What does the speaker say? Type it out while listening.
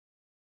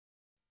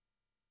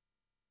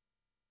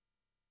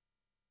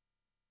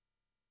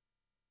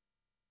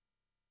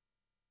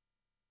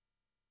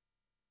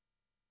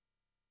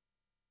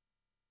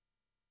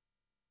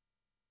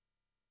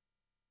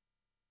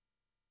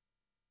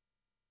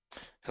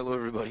Hello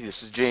everybody,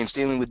 this is James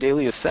dealing with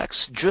Daily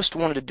Effects. Just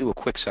wanted to do a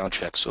quick sound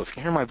check, so if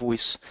you hear my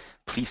voice,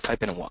 please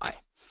type in a Y.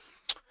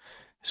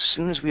 As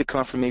soon as we get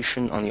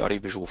confirmation on the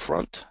audiovisual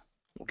front,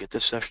 we'll get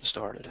this session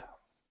started.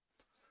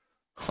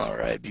 All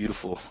right,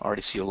 beautiful.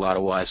 Already see a lot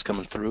of Ys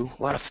coming through,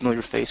 a lot of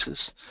familiar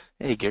faces.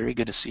 Hey Gary,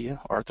 good to see you.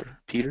 Arthur,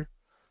 Peter,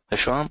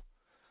 Hasham.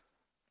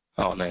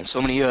 Oh man, so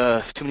many,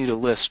 too many to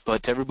list,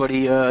 but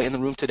everybody in the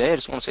room today, I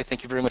just want to say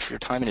thank you very much for your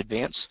time in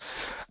advance.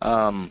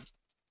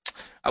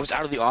 I was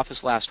out of the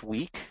office last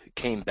week,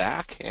 came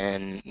back,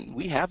 and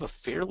we have a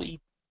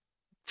fairly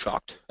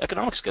chalked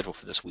economic schedule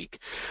for this week.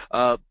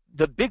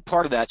 The big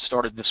part of that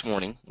started this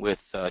morning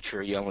with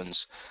Chair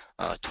Yellen's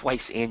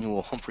twice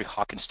annual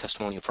Humphrey-Hawkins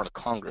testimony in front of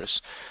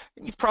Congress.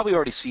 And you've probably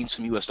already seen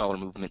some U.S. dollar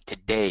movement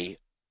today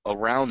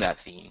around that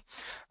theme.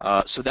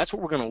 So that's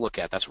what we're going to look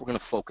at. That's what we're going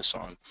to focus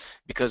on,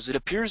 because it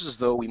appears as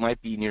though we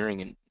might be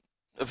nearing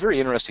a very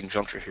interesting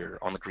juncture here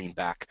on the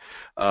greenback.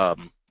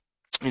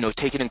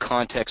 Taken in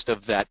context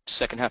of that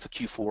second half of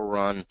Q4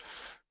 run,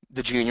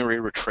 the January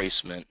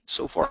retracement.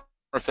 So far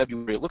in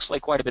February, it looks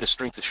like quite a bit of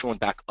strength is showing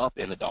back up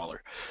in the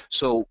dollar.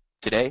 So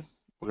today,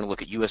 we're going to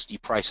look at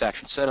USD price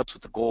action setups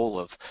with the goal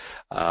of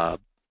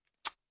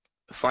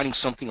finding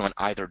something on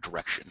either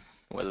direction.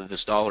 Whether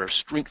this dollar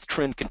strength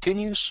trend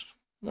continues,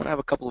 we want to have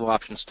a couple of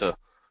options to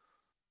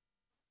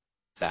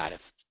that.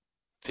 If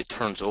it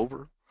turns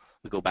over,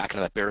 we go back into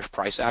that bearish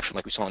price action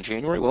like we saw in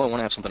January, well, I want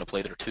to have something to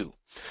play there too.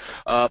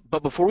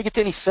 But before we get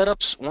to any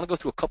setups, I want to go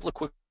through a couple of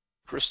quick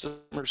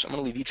customers. I'm going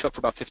to leave each up for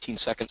about 15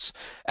 seconds.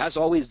 As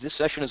always, this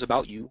session is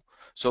about you,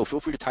 so feel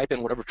free to type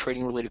in whatever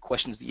trading-related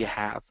questions that you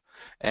have,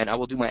 and I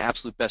will do my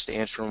absolute best to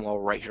answer them while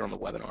we're right here on the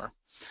webinar.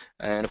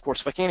 And of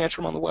course, if I can't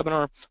answer them on the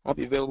webinar, I'll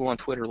be available on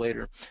Twitter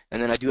later,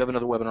 and then I do have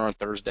another webinar on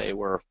Thursday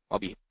where I'll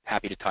be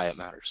happy to tie up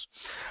matters.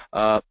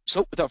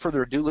 So without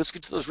further ado, let's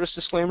get to those risk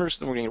disclaimers,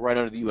 then we're going to get right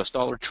under the US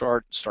dollar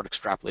chart, start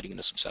extrapolating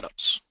into some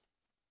setups.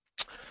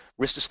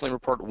 Risk disclaimer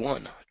part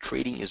 1,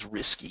 trading is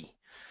risky.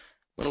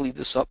 I'm going to leave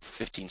this up for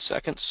 15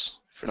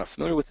 seconds. If you're not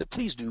familiar with it,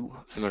 please do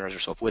familiarize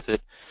yourself with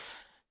it.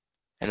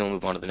 And then we'll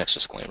move on to the next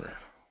disclaimer.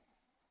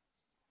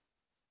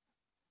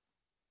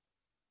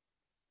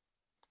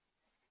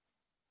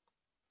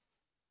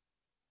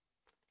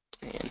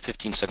 And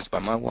 15 seconds by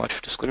my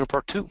watch. Disclaimer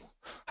part 2,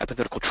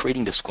 hypothetical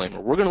trading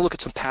disclaimer. We're going to look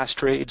at some past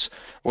trades.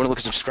 We're going to look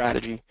at some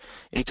strategy.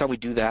 Anytime we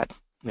do that,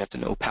 we have to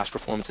know past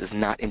performance is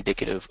not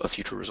indicative of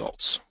future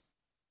results.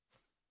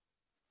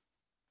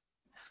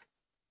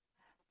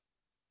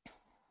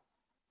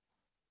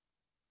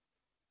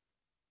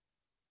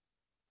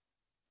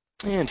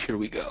 And here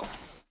we go.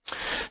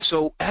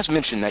 So as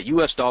mentioned, that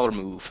US dollar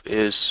move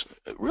is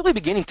really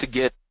beginning to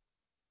get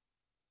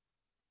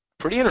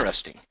pretty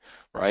interesting,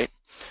 right?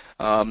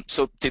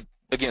 So to,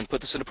 again,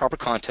 put this into proper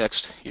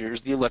context,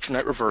 here's the election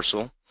night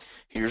reversal.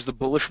 Here's the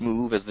bullish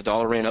move as the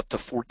dollar ran up to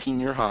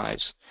 14-year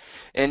highs.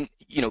 And,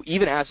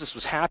 even as this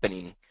was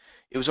happening,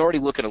 it was already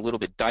looking a little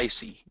bit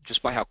dicey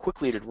just by how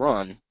quickly it had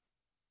run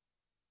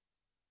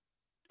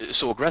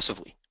so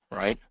aggressively,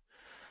 right?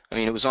 I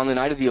mean, it was on the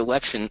night of the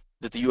election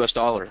that the US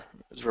dollar,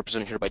 as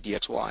represented here by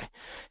DXY,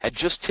 had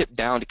just tipped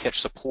down to catch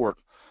support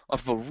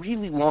of a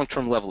really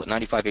long-term level at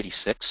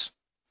 95.86.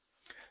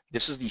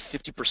 This is the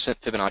 50%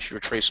 Fibonacci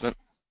retracement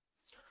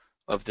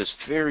of this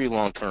very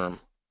long-term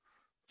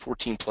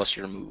 14-plus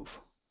year move.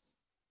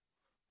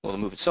 Well, the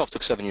move itself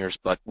took 7 years,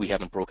 but we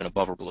haven't broken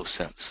above or below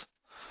since.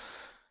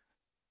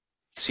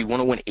 You see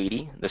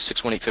 101.80, the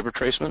 618 Fib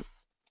retracement.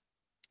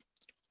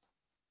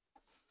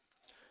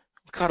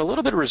 Caught a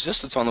little bit of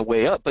resistance on the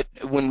way up, but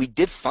when we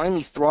did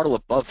finally throttle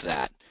above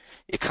that,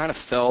 it kind of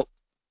felt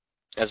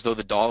as though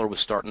the dollar was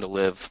starting to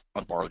live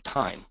on borrowed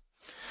time.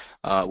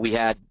 We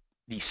had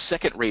the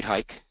second rate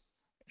hike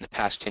in the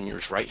past 10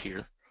 years right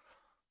here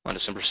on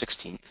December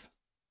 16th.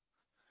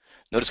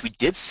 Notice we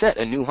did set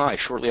a new high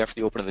shortly after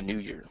the open of the new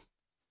year,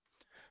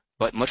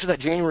 but much of that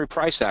January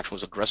price action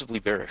was aggressively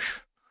bearish.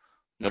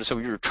 Notice how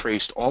we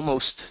retraced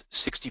almost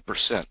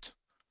 60%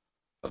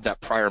 of that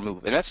prior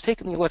move, and that's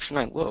taken the election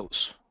night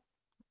lows,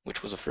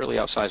 which was a fairly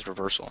outsized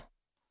reversal.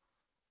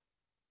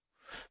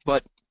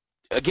 But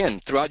again,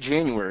 throughout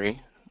January,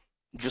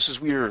 just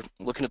as we were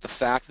looking at the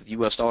fact that the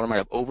US dollar might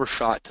have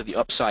overshot to the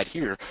upside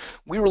here,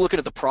 we were looking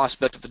at the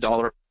prospect of the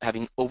dollar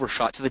having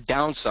overshot to the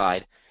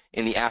downside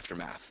in the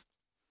aftermath.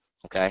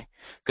 Okay?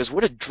 Because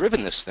what had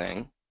driven this thing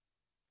in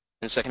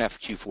the second half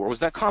of Q4 was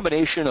that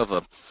combination of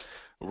a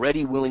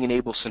ready, willing, and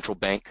able central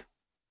bank,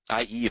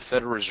 i.e. a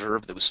Federal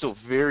Reserve that was still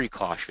very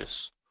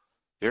cautious,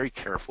 very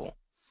careful.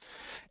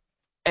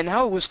 And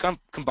now it was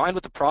combined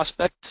with the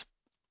prospect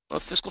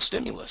of fiscal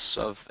stimulus,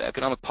 of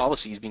economic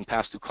policies being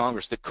passed through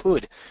Congress that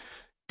could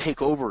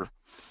take over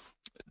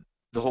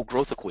the whole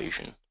growth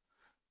equation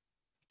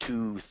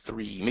 2,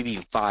 3, maybe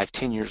even 5,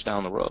 10 years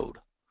down the road.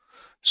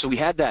 So we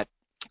had that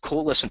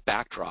coalescent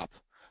backdrop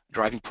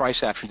driving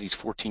price action to these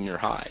 14-year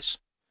highs.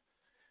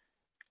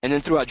 And then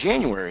throughout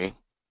January,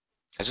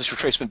 as this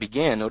retracement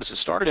began, notice it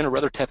started in a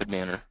rather tepid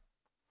manner.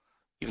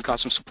 Even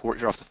caught some support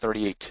here off the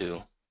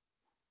 38.2.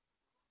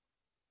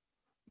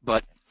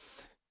 But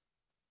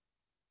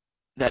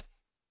that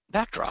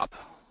backdrop,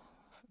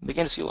 I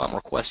began to see a lot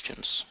more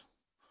questions.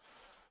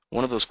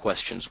 One of those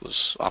questions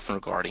was often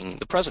regarding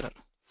the president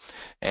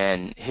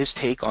and his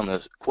take on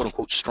the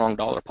quote-unquote strong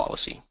dollar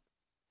policy.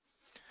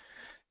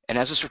 And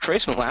as this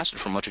retracement lasted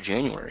for much of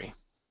January,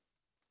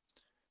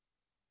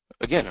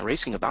 again,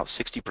 erasing about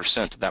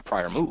 60% of that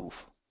prior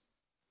move,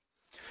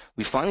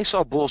 we finally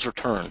saw bulls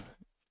return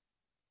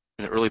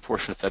in the early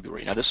portion of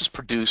February. Now, this has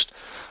produced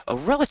a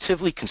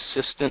relatively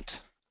consistent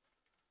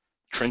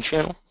trend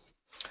channel,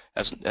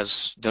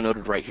 as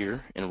denoted right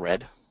here in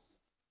red.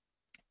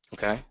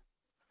 Okay.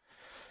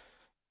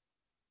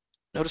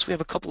 Notice we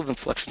have a couple of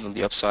inflections on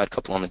the upside, a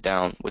couple on the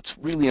down. What's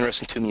really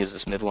interesting to me is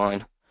this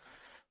midline,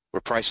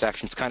 where price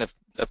actions kind of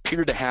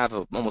appear to have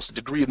almost a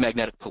degree of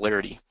magnetic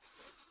polarity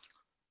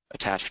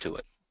attached to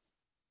it.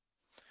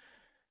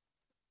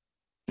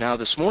 Now,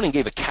 this morning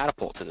gave a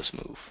catapult to this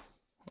move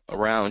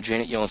around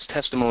Janet Yellen's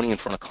testimony in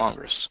front of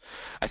Congress.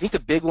 I think the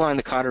big line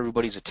that caught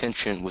everybody's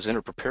attention was in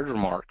her prepared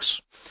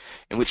remarks,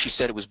 in which she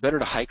said it was better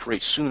to hike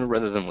rates sooner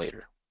rather than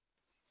later.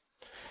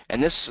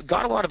 And this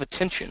got a lot of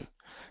attention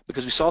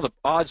because we saw the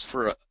odds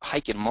for a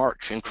hike in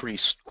March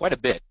increase quite a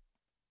bit.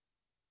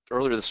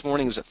 Earlier this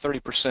morning it was at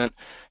 30%.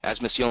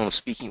 As Ms. Yellen was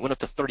speaking, it went up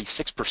to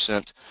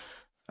 36%.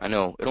 I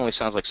know it only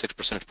sounds like 6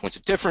 percentage points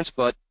of difference,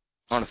 but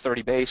on a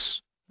 30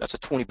 base, that's a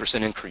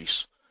 20%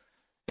 increase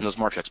in those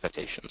March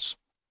expectations.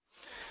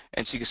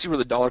 And so you can see where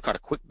the dollar caught a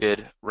quick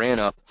bid, ran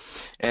up,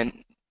 and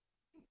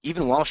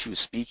even while she was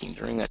speaking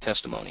during that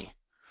testimony,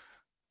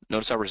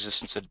 notice how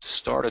resistance had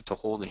started to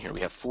hold in here.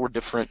 We have 4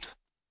 different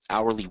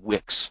hourly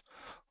wicks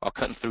while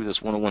cutting through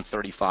this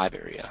 101.35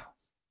 area.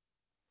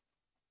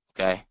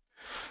 Okay,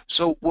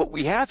 so what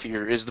we have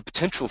here is the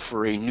potential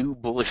for a new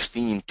bullish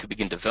theme to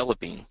begin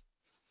developing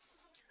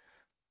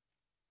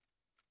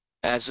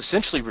as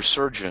essentially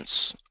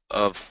resurgence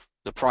of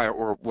the prior,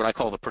 or what I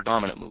call the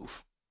predominant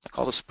move. I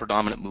call this a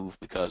predominant move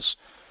because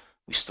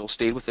we still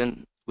stayed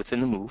within the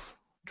move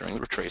during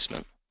the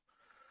retracement.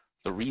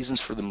 The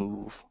reasons for the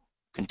move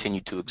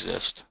continued to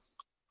exist.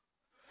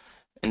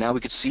 And now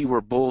we could see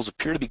where bulls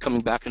appear to be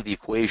coming back into the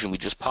equation. We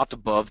just popped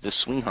above this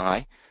swing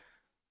high,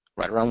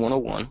 right around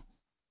 101.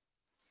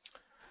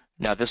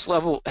 Now this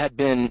level had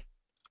been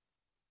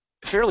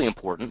fairly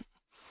important.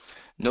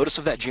 Notice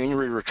of that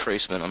January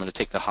retracement, I'm going to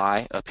take the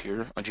high up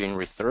here on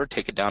January 3rd,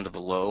 take it down to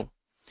the low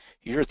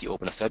here at the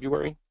open of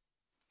February.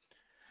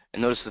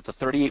 And notice that the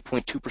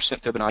 38.2%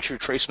 Fibonacci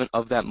retracement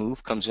of that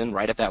move comes in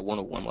right at that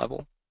 101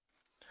 level.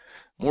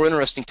 More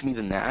interesting to me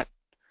than that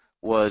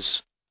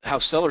was how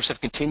sellers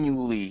have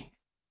continually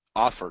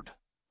offered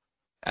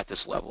at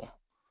this level.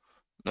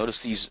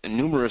 Notice these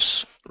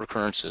numerous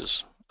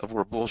recurrences of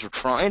where bulls were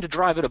trying to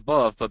drive it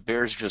above, but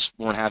bears just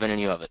weren't having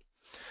any of it.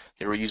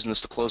 They were using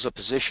this to close up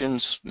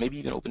positions, maybe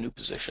even open new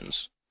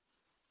positions.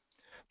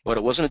 But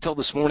it wasn't until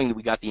this morning that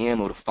we got the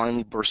ammo to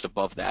finally burst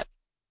above that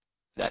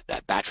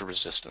batch of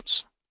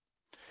resistance.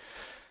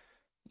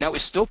 Now,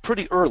 it's still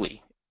pretty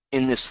early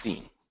in this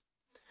theme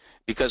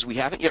because we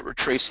haven't yet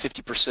retraced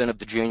 50% of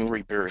the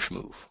January bearish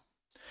move.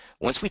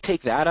 Once we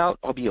take that out,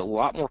 I'll be a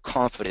lot more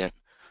confident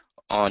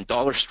on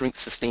dollar strength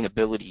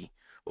sustainability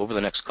over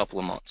the next couple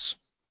of months.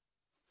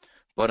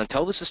 But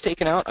until this is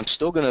taken out, I'm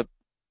still going to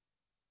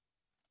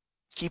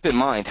keep in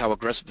mind how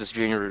aggressive this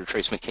January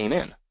retracement came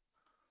in.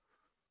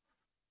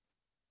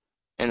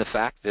 And the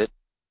fact that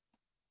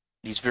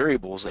these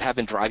variables that have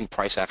been driving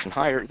price action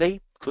higher, they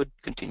could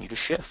continue to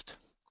shift.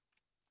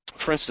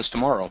 For instance,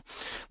 tomorrow,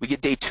 we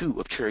get day 2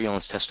 of Chair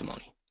Yellen's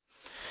testimony.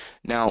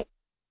 Now,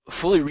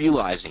 fully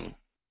realizing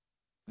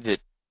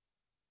that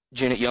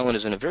Janet Yellen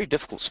is in a very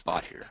difficult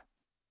spot here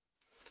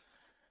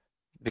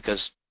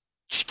because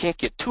she can't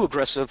get too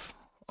aggressive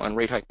on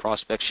rate hike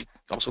prospects. She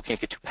also can't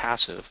get too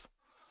passive.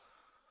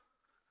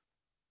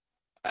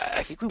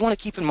 I think we want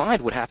to keep in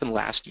mind what happened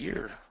last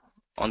year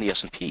on the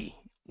S&P,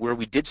 where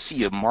we did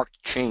see a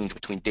marked change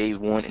between day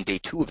 1 and day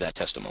 2 of that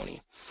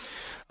testimony.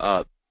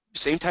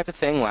 Same type of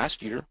thing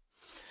last year.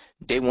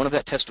 Day 1 of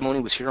that testimony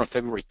was here on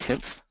February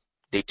 10th.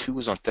 Day 2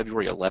 was on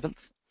February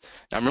 11th.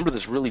 Now, I remember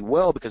this really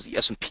well because the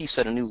S&P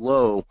set a new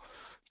low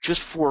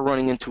just before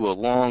running into a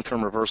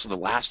long-term reversal that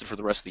lasted for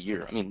the rest of the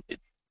year. I mean, it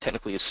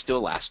technically is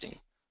still lasting,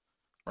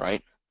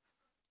 right?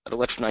 At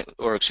election night,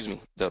 or excuse me,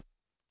 the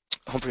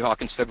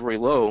Humphrey-Hawkins February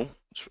low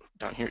was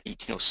down here at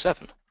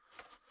 1807.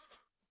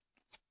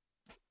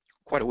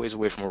 Quite a ways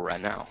away from where we're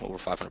at now, over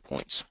 500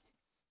 points.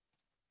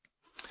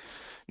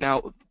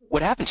 Now,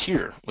 what happened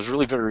here was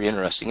really very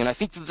interesting, and I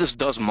think that this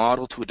does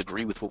model to a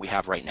degree with what we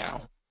have right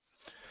now.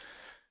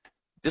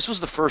 This was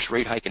the first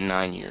rate hike in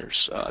 9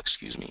 years.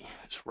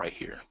 It's right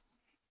here,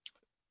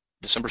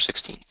 December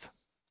 16th.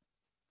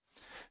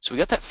 So we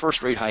got that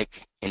first rate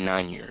hike in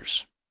 9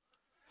 years.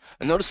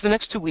 And notice the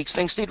next 2 weeks,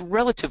 things stayed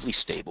relatively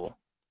stable.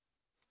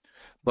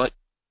 But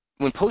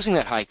when posing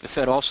that hike, the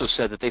Fed also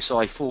said that they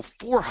saw a full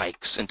 4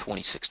 hikes in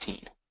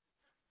 2016.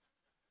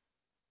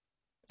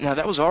 Now,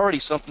 that was already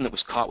something that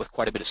was caught with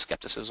quite a bit of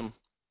skepticism.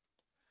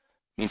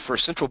 I mean, for a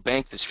central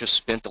bank that's just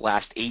spent the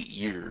last 8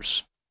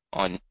 years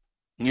on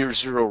near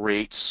zero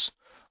rates,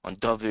 on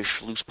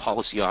dovish, loose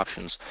policy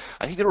options.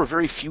 I think there were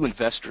very few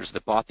investors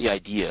that bought the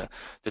idea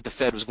that the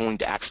Fed was going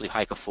to actually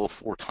hike a full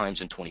 4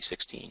 times in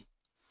 2016.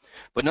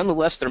 But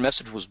nonetheless, their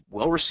message was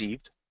well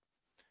received.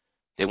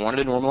 They wanted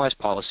a normalized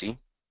policy.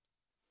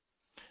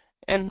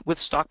 And with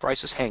stock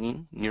prices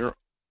hanging near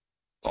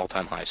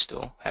all-time highs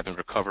still, having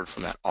recovered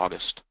from that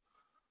August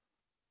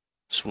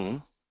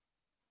swoon,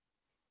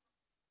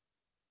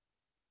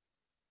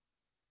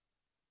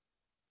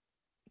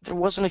 there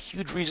wasn't a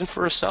huge reason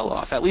for a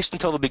sell-off, at least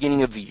until the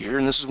beginning of the year,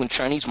 and this is when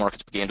Chinese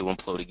markets began to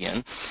implode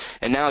again.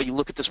 And now you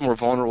look at this more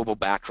vulnerable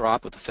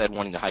backdrop with the Fed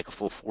wanting to hike a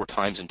full 4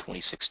 times in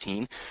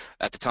 2016.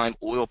 At the time,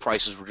 oil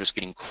prices were just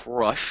getting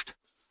crushed.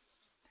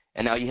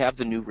 And now you have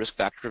the new risk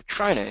factor of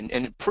China. And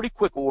in pretty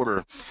quick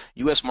order,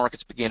 U.S.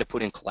 markets began to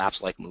put in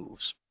collapse-like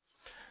moves.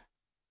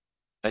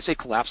 I say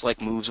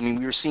collapse-like moves. I mean,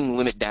 we were seeing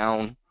limit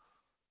down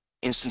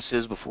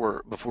instances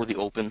before the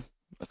open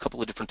a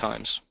couple of different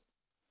times.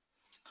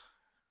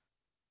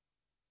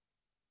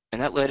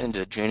 And that led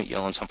into Janet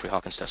Yellen's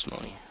Humphrey-Hawkins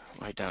testimony,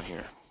 right down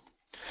here.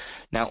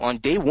 Now, on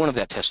day one of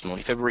that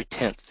testimony, February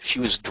 10th, she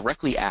was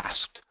directly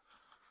asked,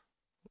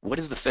 what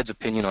is the Fed's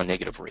opinion on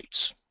negative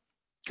rates?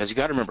 Because you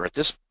got to remember, at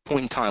this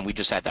point in time, we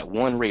just had that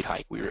one rate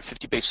hike. We were at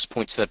 50 basis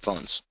points Fed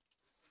funds.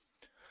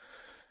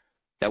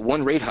 That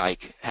one rate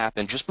hike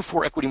happened just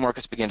before equity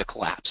markets began to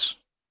collapse.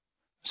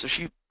 So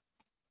she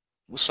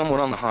was somewhat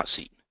on the hot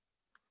seat.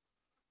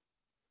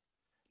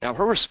 Now,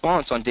 her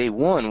response on day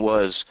one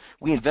was,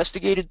 we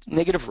investigated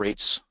negative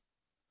rates.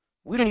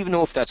 We don't even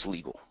know if that's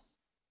legal.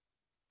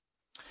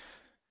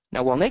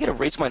 Now, while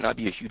negative rates might not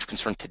be a huge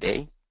concern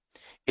today,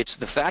 it's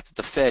the fact that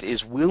the Fed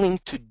is willing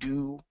to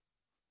do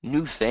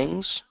new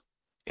things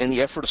in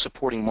the effort of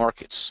supporting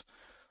markets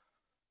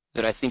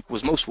that I think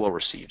was most well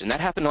received. And that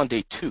happened on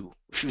day two.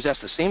 She was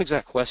asked the same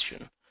exact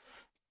question,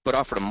 but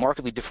offered a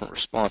markedly different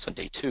response on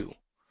day two.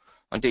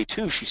 On day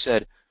two, she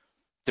said,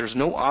 there's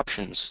no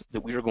options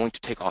that we are going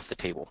to take off the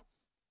table.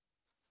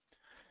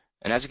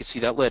 And as you can see,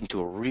 that led into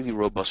a really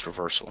robust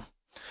reversal.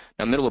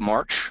 Now, middle of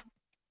March,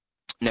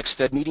 next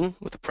Fed meeting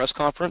with the press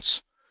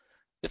conference,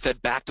 the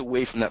Fed backed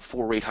away from that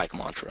 4 rate hike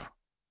mantra.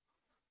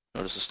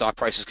 Notice the stock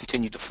prices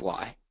continued to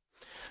fly.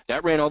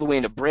 That ran all the way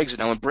into Brexit.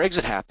 Now, when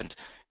Brexit happened,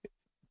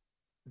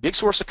 big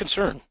source of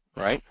concern,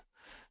 right?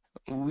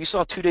 We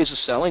saw 2 days of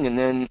selling, and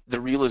then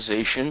the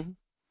realization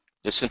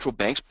that central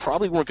banks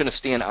probably weren't going to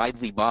stand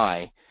idly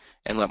by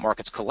and let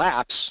markets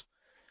collapse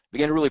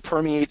began to really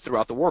permeate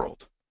throughout the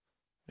world.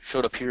 It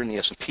showed up here in the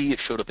S&P, it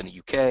showed up in the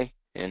UK,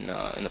 in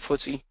the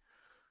FTSE,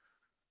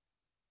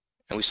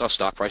 and we saw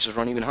stock prices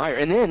run even higher.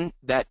 And then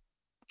that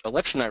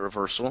election night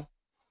reversal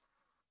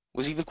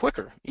was even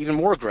quicker, even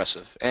more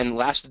aggressive, and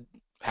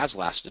has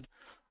lasted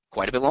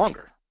quite a bit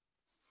longer,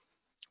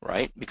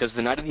 right? Because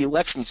the night of the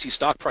election, you see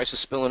stock prices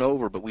spilling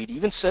over, but we'd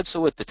even said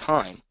so at the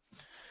time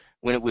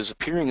when it was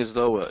appearing as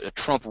though a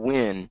Trump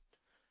win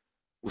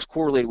was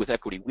correlated with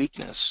equity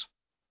weakness.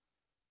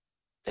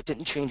 That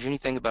didn't change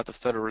anything about the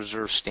Federal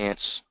Reserve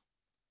stance,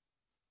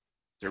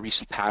 their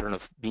recent pattern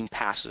of being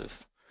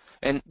passive,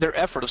 and their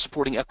effort of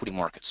supporting equity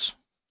markets.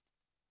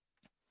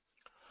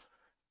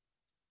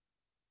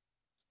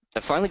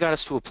 That finally got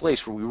us to a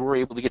place where we were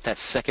able to get that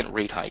second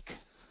rate hike,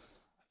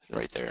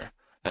 right there,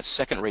 that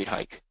second rate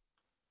hike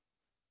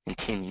in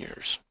 10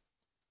 years.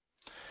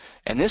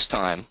 And this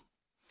time,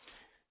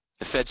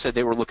 the Fed said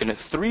they were looking at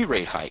 3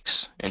 rate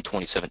hikes in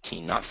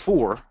 2017, not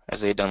 4,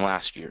 as they had done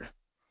last year,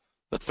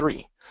 but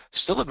 3.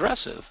 Still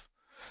aggressive.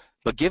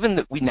 But given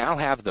that we now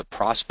have the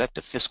prospect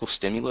of fiscal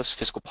stimulus,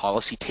 fiscal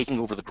policy taking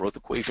over the growth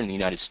equation in the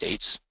United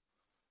States,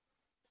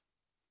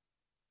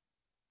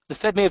 the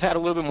Fed may have had a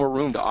little bit more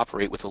room to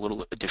operate with a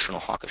little additional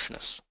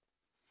hawkishness.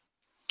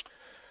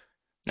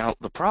 Now,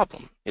 the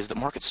problem is that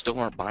markets still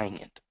aren't buying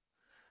it.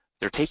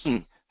 They're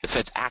taking the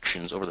Fed's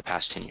actions over the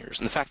past 10 years.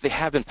 And the fact they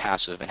have been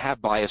passive and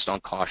have biased on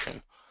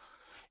caution.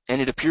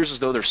 And it appears as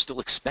though they're still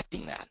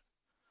expecting that.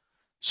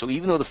 So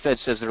even though the Fed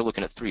says they're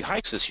looking at 3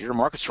 hikes this year,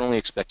 markets are only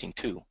expecting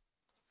 2.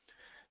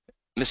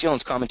 Ms.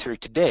 Yellen's commentary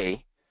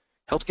today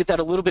helps get that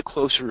a little bit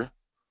closer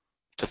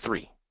to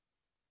 3,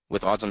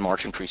 with odds on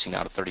March increasing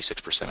now to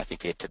 36%. I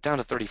think they had tipped down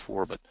to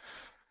 34, but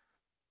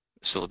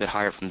still a bit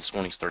higher from this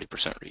morning's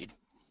 30% read.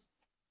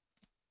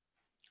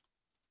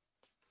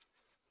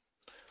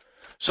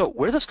 So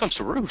where this comes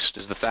to roost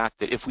is the fact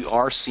that if we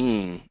are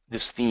seeing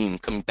this theme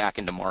coming back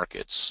into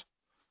markets,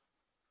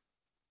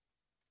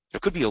 there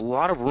could be a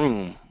lot of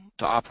room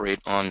to operate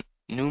on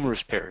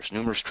numerous pairs,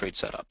 numerous trade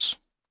setups.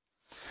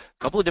 A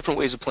couple of different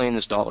ways of playing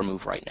this dollar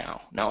move right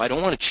now. Now, I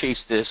don't want to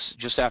chase this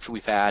just after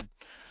we've had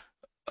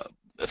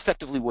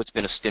effectively what's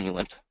been a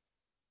stimulant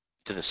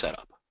to the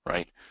setup,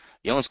 right?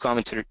 Yellen's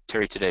commentary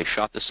today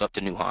shot this up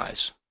to new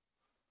highs.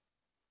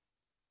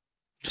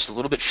 Just a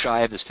little bit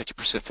shy of this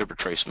 50% fib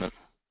retracement.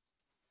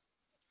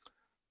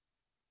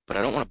 But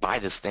I don't want to buy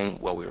this thing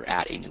while we were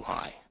at a new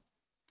high.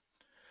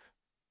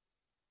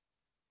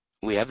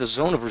 We have the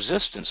zone of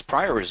resistance,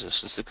 prior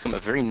resistance, that become a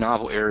very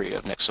novel area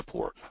of next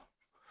support.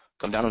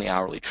 Come down on the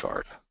hourly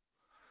chart.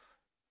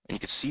 And you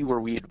can see where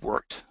we had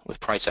worked with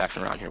price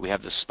action around here. We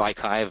have this spike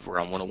high of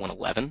around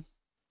 101.11.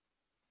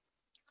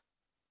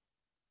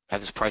 I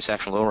have this price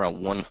action low around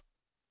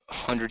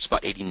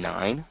 100.89.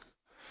 And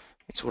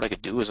so what I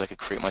could do is I could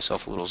create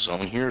myself a little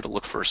zone here to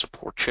look for a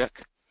support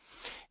check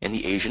in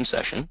the Asian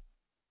session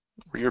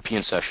or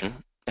European session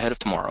ahead of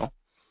tomorrow,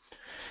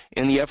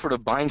 in the effort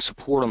of buying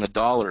support on the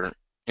dollar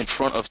in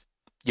front of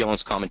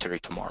Yellen's commentary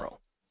tomorrow.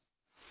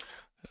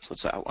 So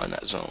let's outline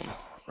that zone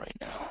right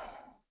now.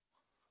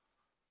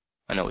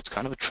 I know it's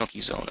kind of a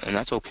chunky zone, and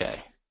that's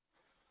okay.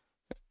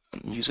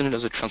 I'm using it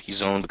as a chunky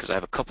zone because I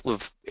have a couple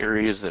of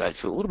areas that I'd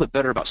feel a little bit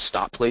better about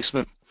stop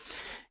placement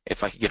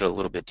if I could get a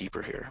little bit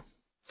deeper here.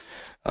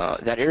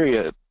 That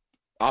area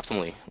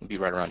optimally would be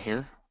right around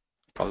here.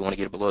 Probably want to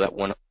get it below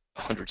that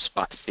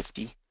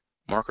 100.50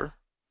 marker.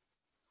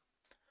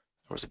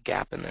 There was a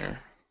gap in there.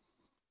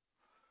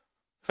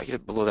 If I get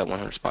it below that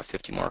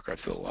 100.50 marker, I'd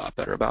feel a lot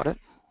better about it.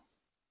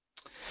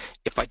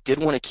 If I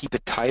did want to keep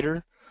it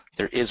tighter,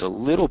 there is a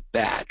little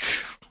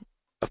batch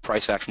of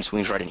price action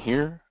swings right in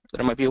here that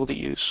I might be able to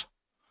use.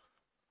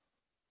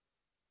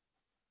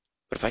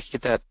 But if I could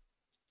get that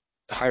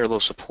higher low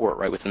support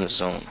right within the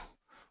zone,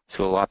 I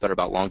feel a lot better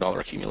about long dollar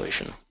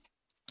accumulation.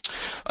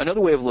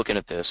 Another way of looking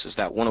at this is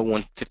that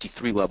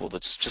 101.53 level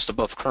that's just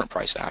above current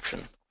price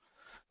action.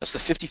 That's the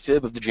 50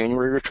 fib of the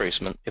January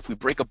retracement. If we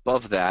break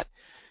above that,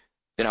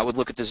 then I would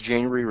look at this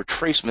January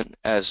retracement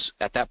as,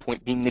 at that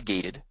point, being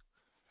negated.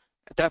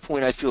 At that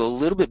point, I'd feel a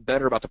little bit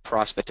better about the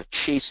prospect of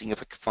chasing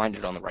if I could find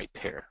it on the right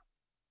pair.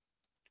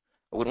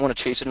 I wouldn't want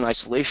to chase it in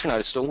isolation.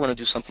 I'd still want to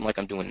do something like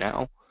I'm doing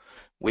now.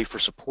 Wait for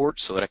support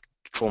so that I can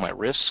control my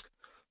risk.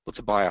 Look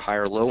to buy a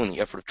higher low in the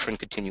effort of trend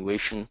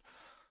continuation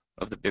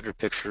of the bigger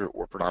picture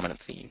or predominant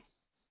theme.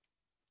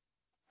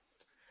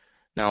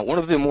 Now, one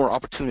of the more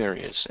opportune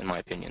areas, in my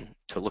opinion,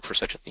 to look for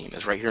such a theme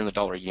is right here in the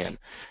dollar yen.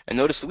 And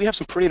notice that we have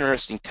some pretty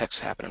interesting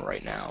text happening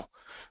right now.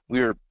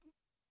 We are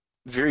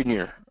very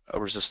near a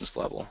resistance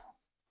level,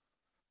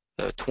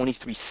 the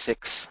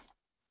 23.6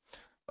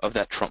 of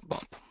that Trump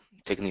bump,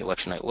 taking the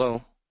election night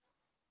low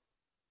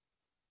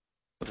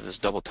of this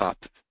double top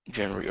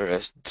December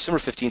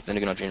 15th, then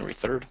again on January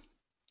 3rd.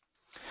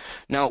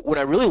 Now, what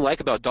I really like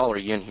about dollar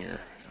yen here,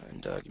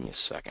 and give me a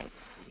second,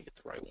 let me get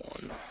the right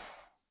one.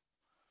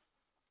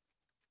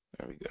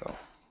 There we go.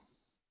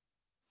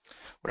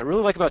 What I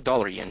really like about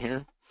dollar yen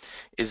here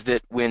is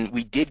that when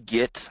we did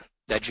get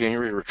that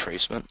January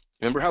retracement,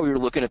 remember how we were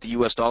looking at the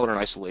US dollar in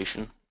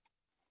isolation,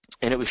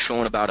 and it was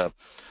showing about a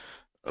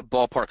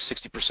ballpark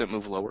 60%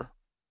 move lower?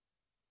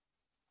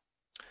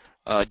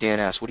 Dan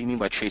asked, what do you mean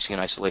by chasing in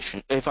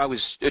isolation? If I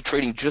was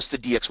trading just the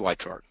DXY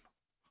chart,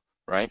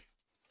 right?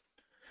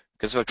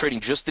 Because if I'm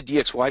trading just the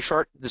DXY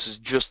chart, this is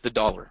just the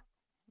dollar.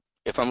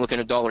 If I'm looking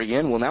at dollar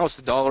yen, well, now it's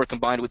the dollar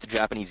combined with the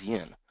Japanese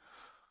yen.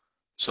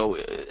 So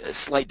a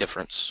slight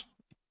difference,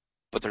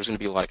 but there's going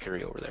to be a lot of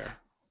carryover there.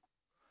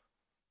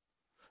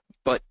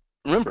 But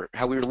remember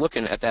how we were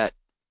looking at that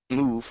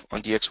move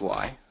on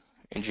DXY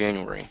in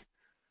January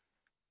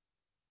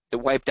that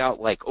wiped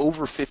out like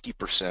over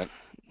 50%,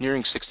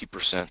 nearing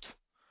 60%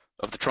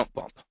 of the Trump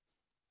bump.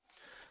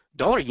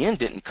 Dollar yen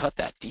didn't cut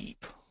that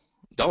deep.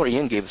 Dollar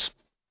yen gave us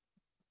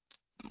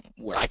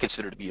what I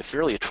consider to be a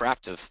fairly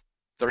attractive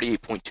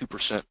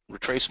 38.2%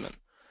 retracement,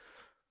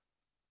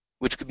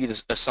 which could be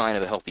a sign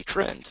of a healthy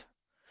trend.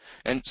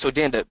 And so,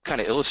 Dan, to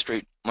kind of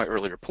illustrate my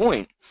earlier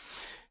point,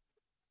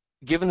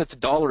 given that the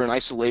dollar in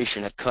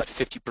isolation had cut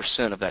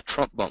 50% of that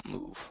Trump bump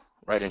move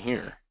right in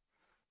here,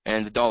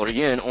 and the dollar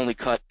yen only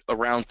cut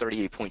around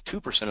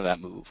 38.2% of that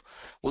move,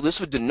 well, this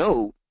would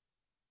denote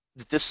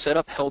that this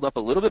setup held up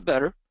a little bit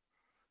better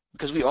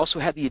because we also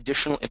had the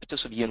additional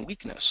impetus of yen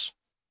weakness,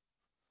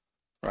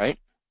 right?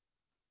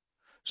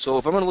 So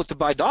if I'm going to look to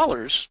buy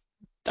dollars,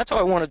 that's how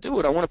I want to do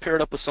it. I want to pair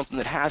it up with something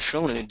that has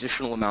shown an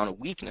additional amount of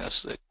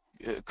weakness that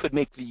could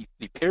make the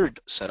paired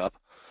setup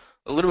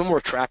a little bit more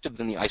attractive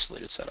than the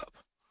isolated setup.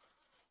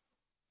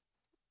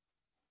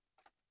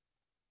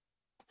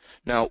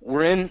 Now,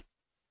 we're in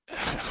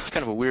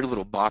kind of a weird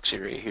little box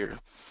area here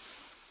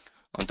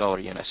on dollar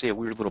yen. I say a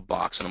weird little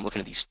box, and I'm looking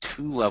at these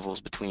two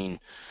levels between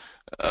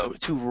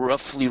two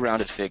roughly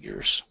rounded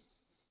figures.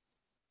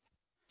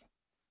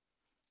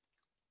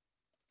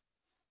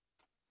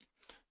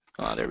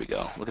 There we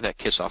go. Look at that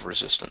kiss off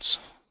resistance.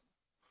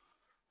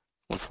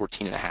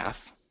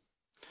 114.5.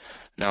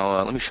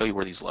 Now, let me show you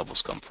where these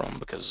levels come from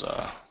because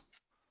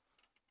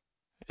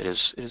it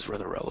is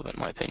rather relevant in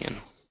my opinion.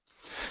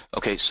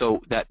 Okay,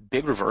 so that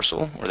big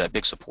reversal or that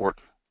big support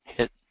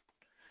hit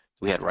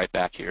we had right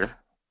back here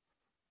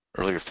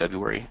earlier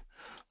February.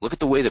 Look at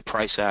the way that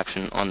price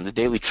action on the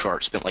daily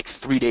chart spent like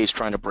 3 days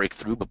trying to break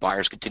through, but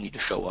buyers continued to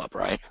show up,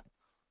 right?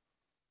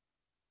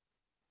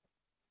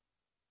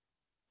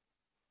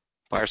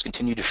 Buyers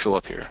continue to show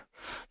up here.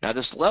 Now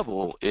this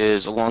level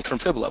is a long-term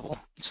fib level.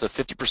 It's the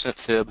 50%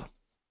 fib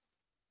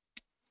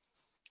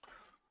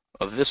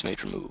of this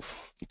major move.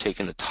 You're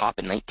taking the top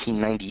in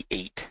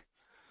 1998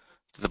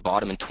 to the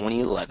bottom in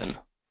 2011.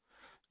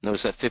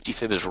 Notice that 50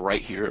 fib is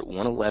right here at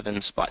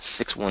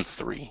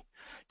 111.613.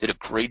 Did a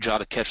great job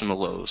of catching the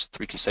lows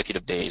 3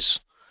 consecutive days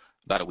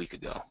about a week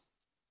ago.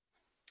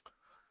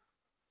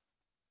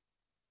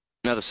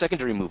 Now the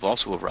secondary move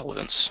also of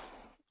relevance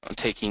I'm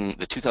taking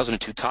the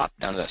 2002 top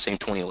down to that same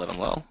 2011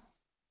 low.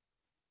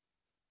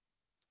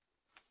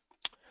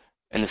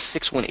 And the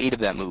 618 of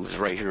that move is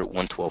right here at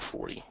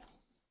 112.40.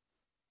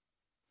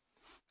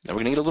 Now we're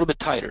going to get a little bit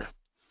tighter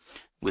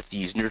with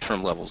these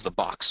near-term levels, the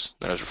box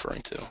that I was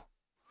referring to.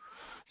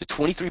 The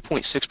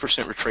 23.6%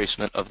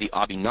 retracement of the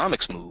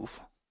Abenomics move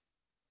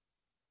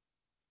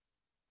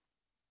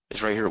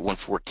is right here at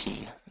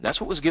 114. That's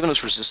what was giving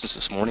us resistance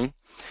this morning.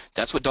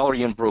 That's what dollar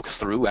yen broke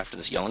through after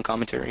this Yellen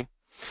commentary.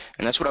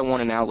 And that's what I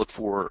want to now look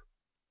for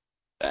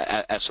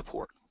as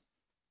support.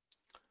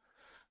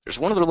 There's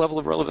one other level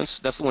of relevance.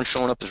 That's the one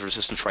showing up as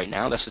resistance right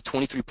now. That's the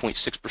 23.6%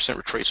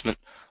 retracement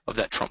of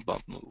that Trump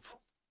bump move.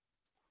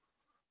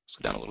 So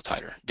down a little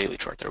tighter. Daily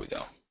chart, there we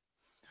go.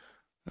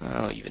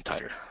 Even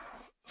tighter.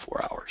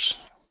 4 hours.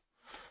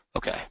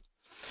 Okay.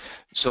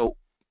 So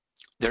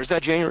there's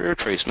that January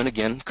retracement.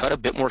 Again, cut a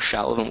bit more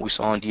shallow than what we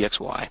saw on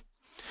DXY.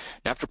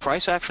 Now, after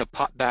price action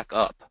popped back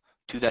up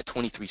to that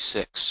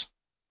 23.6,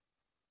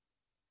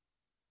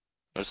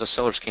 notice the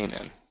sellers came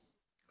in,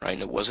 right?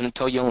 And it wasn't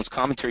until Yellen's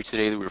commentary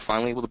today that we were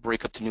finally able to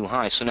break up to new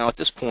highs. So now at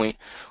this point,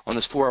 on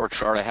this 4-hour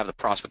chart, I have the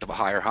prospect of a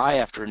higher high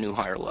after a new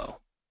higher low.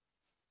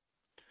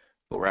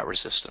 But we're at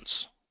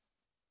resistance.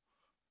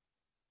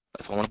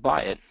 If I want to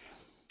buy it,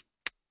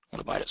 I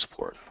want to buy it at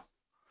support.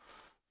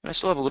 And I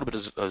still have a little bit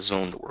of a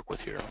zone to work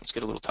with here. Let's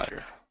get a little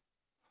tighter.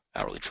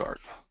 Hourly chart.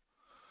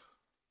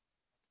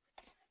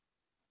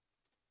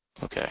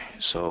 Okay,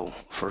 so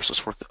first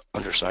let's work the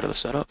underside of the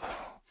setup.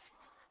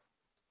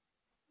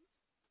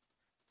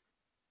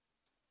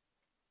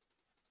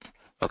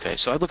 Okay,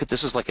 so I look at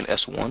this as like an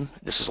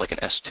S1, this is like an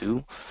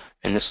S2,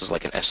 and this is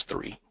like an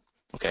S3.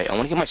 Okay, I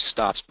want to get my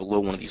stops below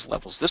one of these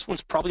levels. This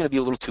one's probably going to be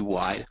a little too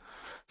wide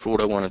for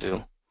what I want to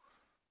do.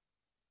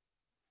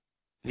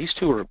 These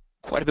two are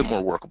quite a bit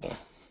more workable,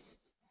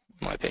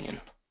 in my opinion.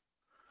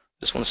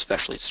 This one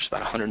especially, it's just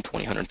about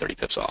 120, 130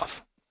 pips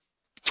off.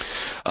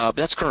 But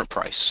that's current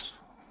price.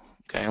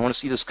 Okay, I want to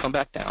see this come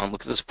back down.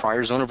 Look at this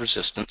prior zone of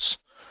resistance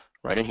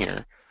right in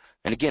here.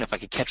 And again, if I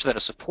could catch that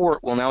as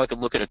support, well, now I could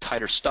look at a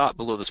tighter stop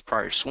below this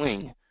prior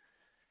swing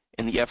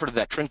in the effort of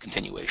that trend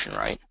continuation,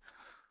 right?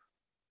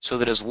 So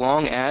that as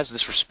long as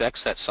this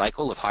respects that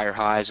cycle of higher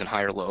highs and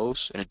higher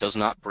lows, and it does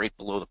not break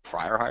below the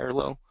prior higher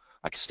low,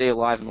 I can stay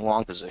alive in the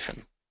long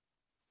position.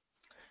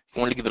 If I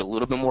wanted to give it a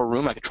little bit more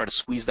room, I could try to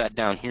squeeze that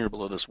down here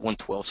below this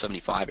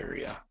 112.75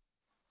 area.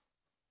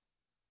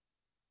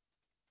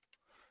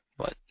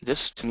 But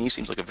this, to me,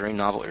 seems like a very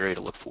novel area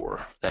to look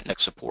for, that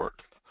next support.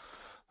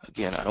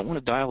 Again, I don't want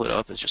to dial it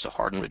up as just a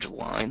hard and rigid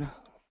line.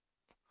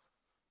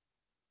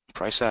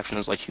 Price action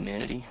is like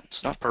humanity.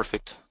 It's not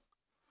perfect.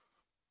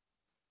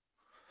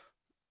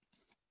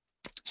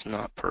 It's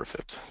not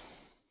perfect.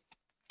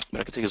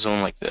 But I could take a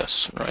zone like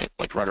this, right?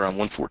 Like right around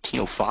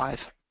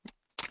 114.05,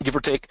 give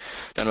or take,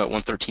 down to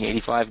about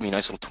 113.85. Be a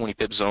nice little 20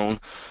 pip zone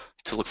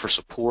to look for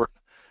support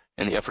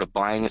and the effort of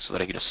buying it so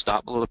that I get a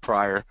stop below the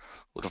prior,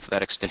 looking for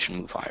that extension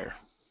move higher.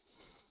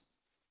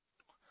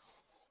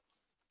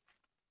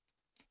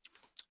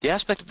 The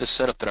aspect of this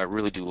setup that I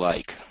really do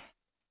like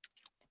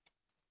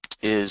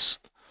is,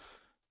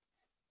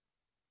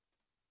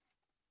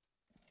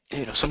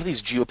 some of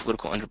these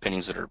geopolitical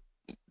underpinnings that are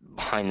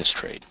behind this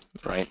trade,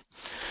 right?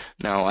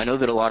 Now, I know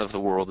that a lot of the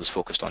world is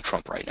focused on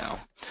Trump right now.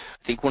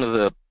 I think one of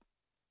the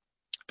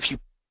few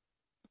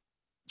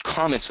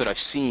comments that I've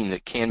seen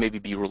that can maybe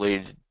be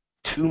related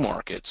to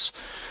markets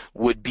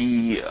would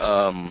be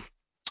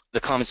the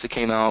comments that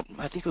came out,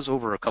 I think it was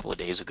over a couple of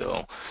days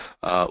ago,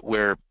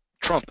 where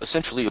Trump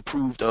essentially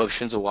approved of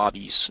Shinzo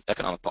Abe's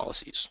economic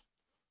policies,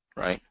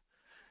 right?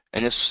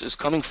 And this is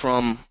coming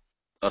from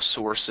a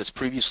source that's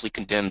previously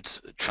condemned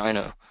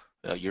China,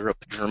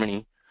 Europe,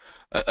 Germany,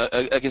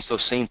 against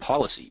those same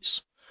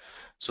policies.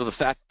 So the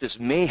fact that this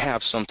may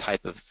have some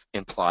type of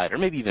implied or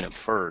maybe even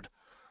inferred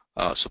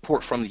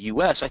support from the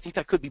U.S., I think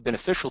that could be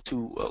beneficial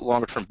to a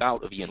longer-term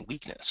bout of yen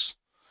weakness.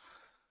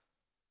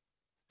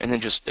 And then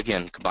just,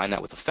 again, combine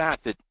that with the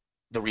fact that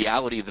the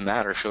reality of the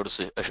matter showed us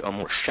a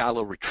more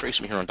shallow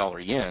retracement here on dollar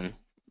yen.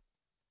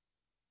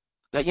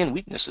 That yen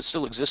weakness, it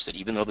still existed,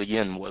 even though the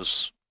yen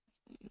was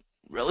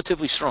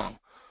relatively strong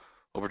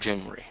over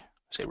January.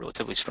 I say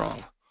relatively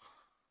strong,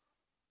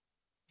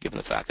 given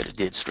the fact that it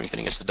did strengthen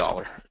against the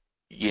dollar,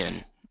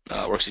 yen,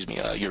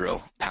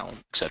 euro, pound,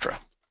 etc.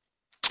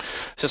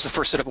 So that's the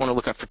first setup I want to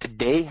look at for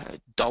today.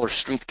 Dollar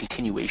strength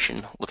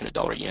continuation, looking at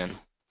dollar yen.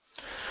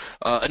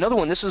 Another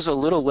one, this is a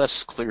little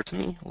less clear to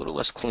me, a little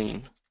less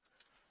clean,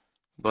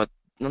 but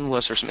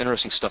nonetheless, there's some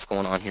interesting stuff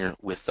going on here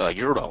with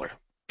euro dollar.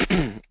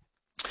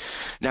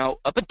 Now,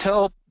 up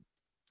until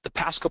the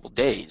past couple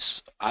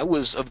days, I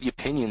was of the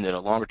opinion that a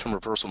longer-term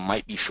reversal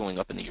might be showing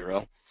up in the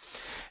euro,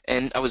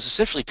 and I was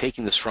essentially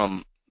taking this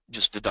from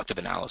just deductive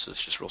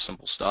analysis, just real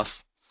simple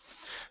stuff.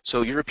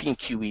 So European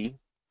QE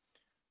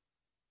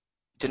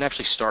didn't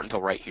actually start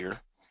until right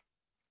here,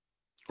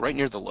 right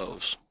near the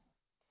lows.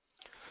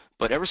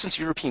 But ever since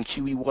European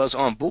QE was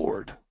on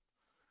board,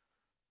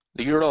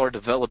 the euro dollar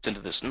developed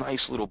into this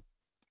nice little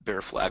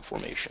bear flag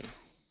formation.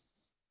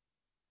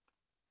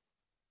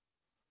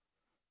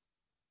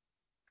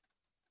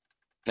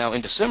 Now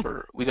in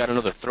December, we got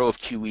another throw of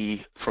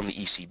QE from the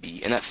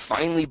ECB, and that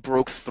finally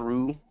broke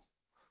through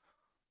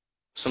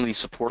some of these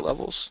support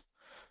levels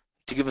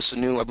to give us a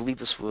new, I believe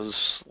this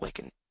was like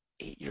an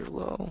 8-year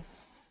low.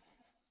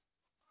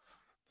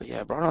 But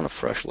yeah, brought on a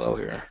fresh low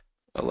here,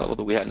 a level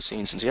that we hadn't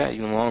seen since, yeah,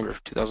 even longer,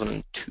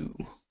 2002.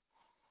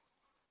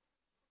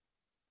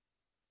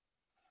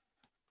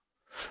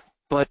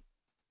 But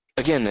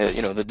again,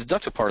 the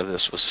deductive part of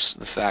this was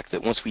the fact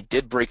that once we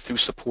did break through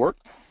support,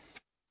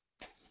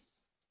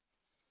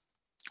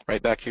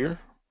 right back here,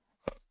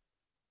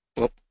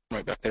 well,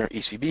 right back there,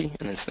 ECB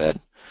and then Fed.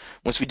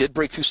 Once we did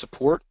break through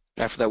support,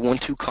 after that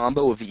 1-2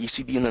 combo of the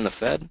ECB and then the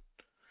Fed,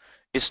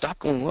 it stopped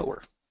going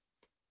lower.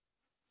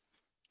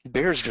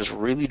 Bears just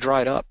really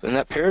dried up, and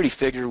that parity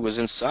figure was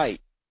in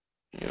sight.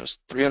 It's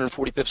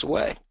 340 pips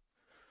away.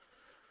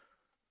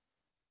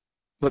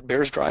 But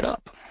bears dried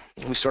up,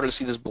 and we started to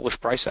see this bullish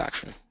price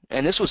action.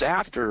 And this was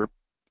after,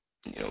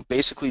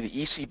 basically the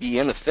ECB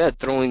and the Fed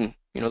throwing,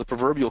 the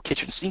proverbial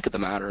kitchen sink at the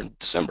matter in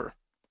December.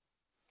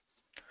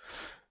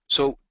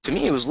 So to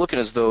me, it was looking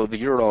as though the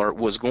euro-dollar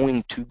was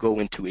going to go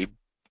into a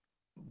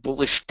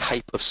bullish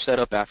type of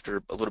setup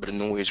after a little bit of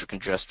noise or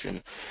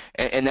congestion.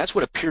 And that's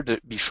what appeared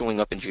to be showing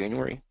up in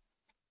January.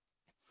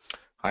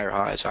 Higher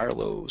highs, higher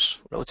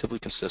lows, relatively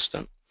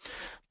consistent.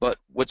 But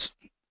what's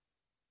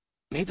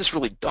made this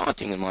really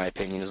daunting, in my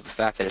opinion, is the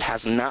fact that it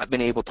has not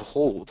been able to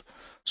hold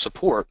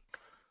support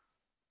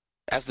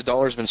as the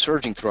dollar has been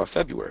surging throughout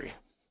February.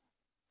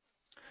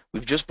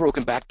 We've just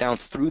broken back down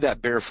through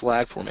that bear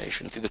flag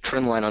formation, through the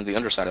trend line on the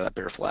underside of that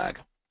bear flag.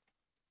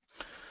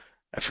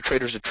 After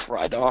traders had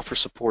tried to offer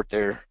support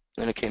there,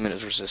 then it came in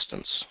as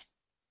resistance.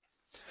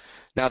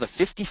 Now the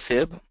 50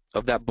 fib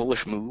of that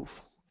bullish move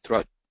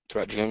throughout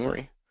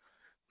January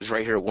was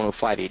right here at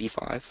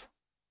 105.85.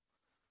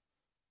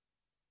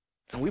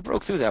 And we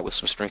broke through that with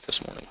some strength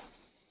this morning.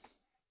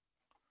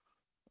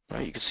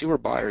 Right, you can see where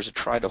buyers had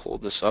tried to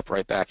hold this up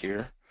right back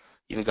here,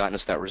 even gotten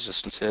us that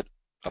resistance hit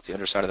off the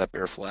underside of that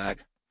bear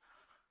flag.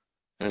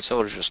 And the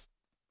sellers just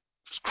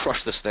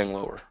crushed this thing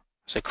lower. I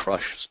say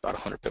crush, it's about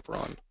a 100 pip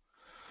run.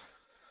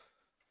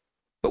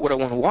 But what I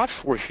want to watch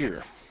for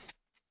here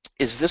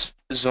is this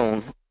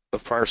zone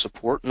of prior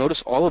support.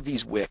 Notice all of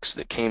these wicks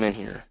that came in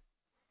here,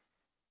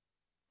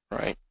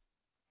 right?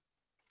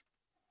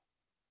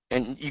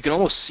 And you can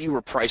almost see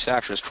where price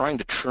action is trying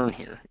to churn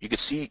here. You could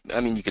see,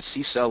 you could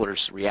see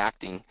sellers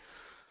reacting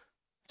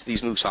to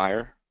these moves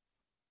higher,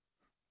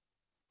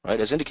 right,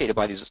 as indicated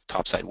by these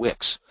topside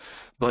wicks.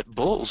 But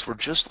bulls were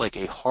just like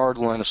a hard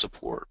line of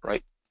support,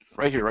 right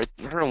here, right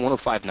around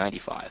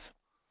 105.95,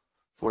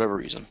 for whatever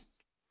reason.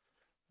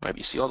 Right,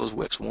 you see all those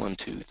wicks, 1,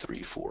 2,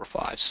 3, 4,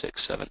 5,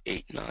 6, 7,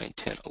 8, 9,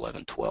 10,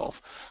 11,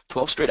 12.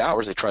 12 straight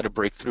hours they tried to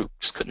break through,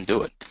 just couldn't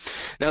do it.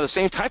 Now the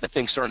same type of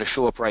thing starting to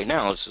show up right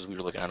now. This is we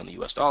were looking at on the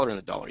US dollar and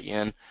the dollar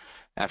yen.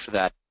 After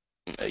that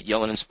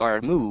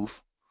Yellen-inspired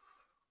move,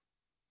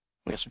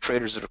 we have some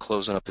traders that are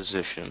closing up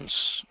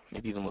positions,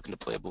 maybe even looking to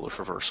play a bullish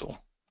reversal.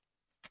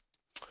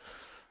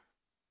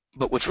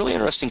 But what's really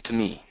interesting to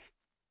me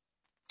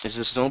is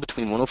this zone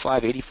between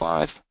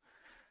 105.85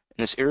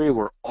 in this area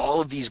where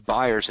all of these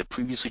buyers had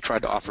previously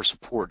tried to offer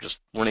support, just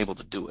weren't able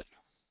to do it.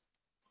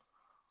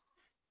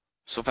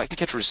 So if I can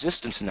catch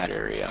resistance in that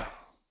area,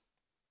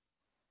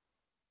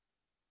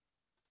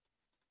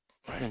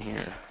 right in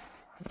here,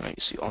 right,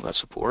 you see all that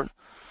support.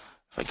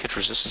 If I catch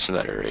resistance in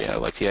that area, I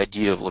like the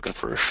idea of looking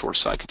for a short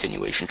side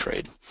continuation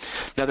trade.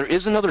 Now there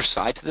is another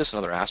side to this,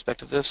 another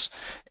aspect of this,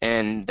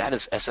 and that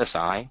is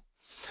SSI.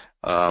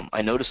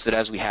 I noticed that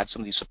as we had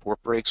some of these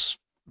support breaks,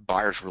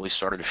 buyers really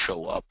started to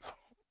show up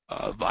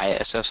via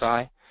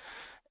SSI,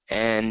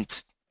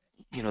 and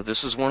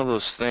this is one of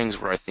those things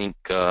where I think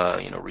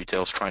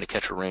retail is trying to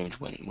catch a range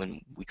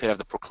when we could have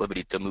the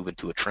proclivity to move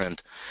into a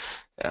trend.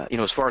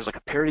 As far as like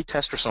a parity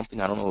test or something,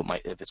 I don't know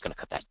if it's going to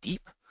cut that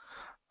deep.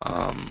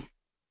 But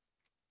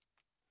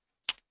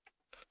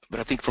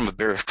I think from a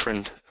bearish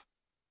trend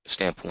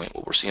standpoint,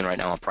 what we're seeing right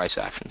now on price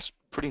action is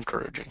pretty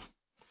encouraging.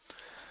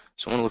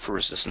 So I want to look for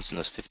resistance in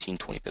this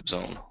 15-20 pip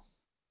zone,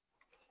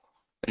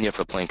 and you have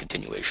to play in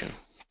continuation.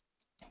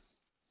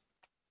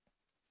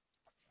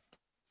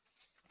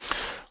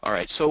 All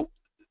right, so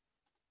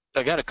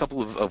I got a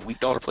couple of weak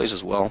dollar plays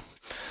as well.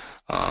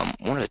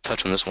 Wanted to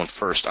touch on this one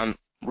first. I'm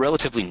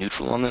relatively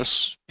neutral on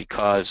this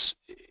because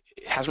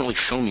it hasn't really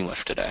shown me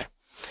much today.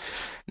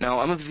 Now,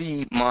 I'm of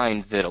the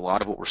mind that a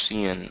lot of what we're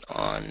seeing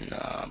on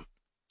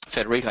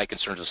Fed rate hike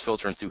concerns is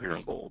filtering through here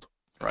in gold,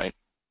 right?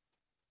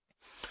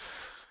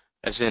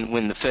 As in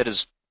when the Fed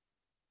is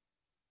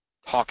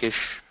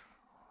hawkish,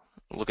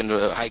 looking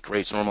to hike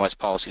rates, normalize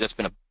policy, that's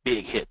been a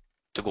big hit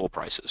to gold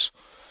prices.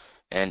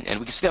 And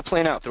we can see that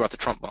playing out throughout the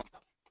Trump bump.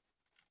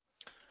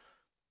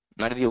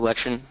 Night of the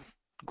election,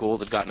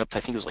 gold had gotten up to,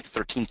 I think it was like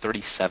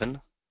 1337.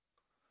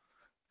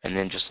 And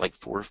then just like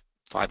 4 or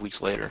 5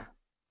 weeks later,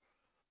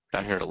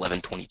 down here at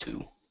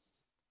 1122.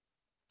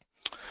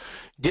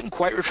 Didn't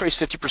quite retrace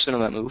 50% of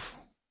that move,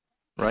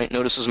 right?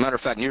 Notice, as a matter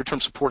of fact, near-term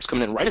support's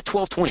coming in right at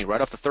 1220,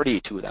 right off the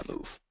 38.2 of that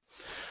move,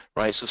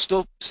 right? So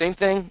still, same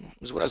thing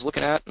is what I was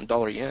looking at in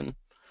dollar yen.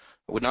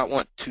 I would not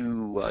want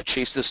to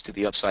chase this to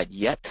the upside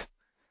yet,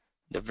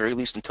 at the very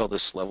least until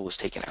this level is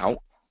taken out.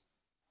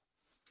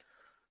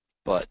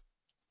 But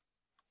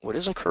what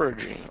is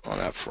encouraging on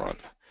that front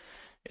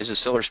is the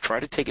sellers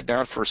try to take it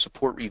down for a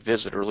support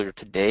revisit earlier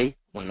today.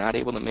 When not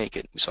able to make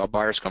it, we saw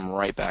buyers come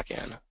right back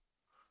in.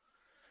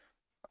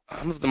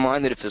 I'm of the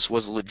mind that if this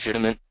was a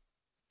legitimate,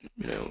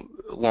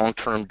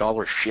 long-term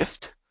dollar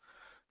shift,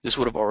 this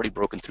would have already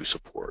broken through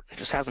support. It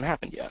just hasn't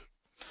happened yet.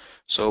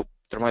 So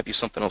there might be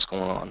something else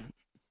going on.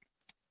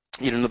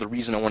 Yet another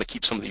reason I want to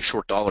keep some of these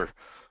short dollar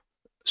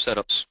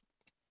setups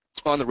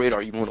on the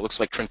radar, even when it looks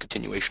like trend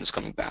continuation is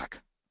coming back.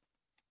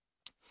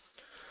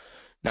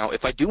 Now,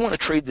 if I do want to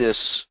trade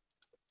this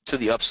to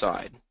the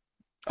upside,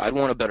 I'd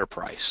want a better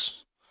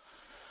price.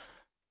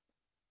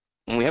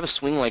 When we have a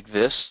swing like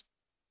this,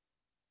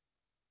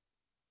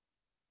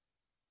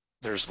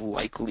 there's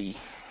likely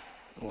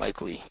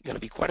going to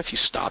be quite a few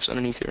stops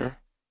underneath here.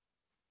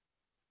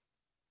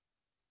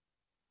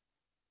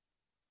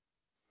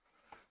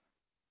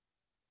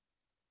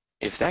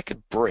 If that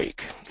could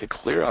break, it could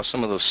clear out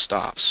some of those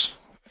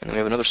stops. And then we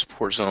have another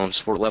support zone,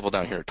 support level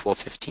down here at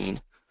 1215.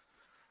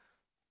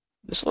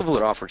 This level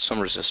had offered some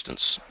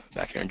resistance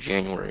back here in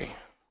January.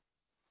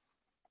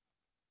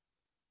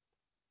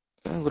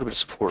 A little bit of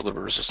support, a little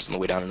bit of resistance on the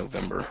way down in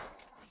November.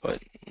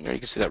 But there you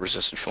can see that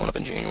resistance showing up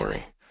in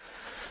January.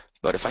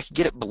 But if I could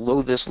get it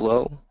below this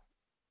low,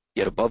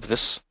 yet above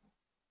this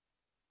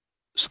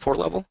support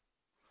level,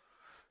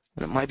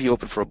 then it might be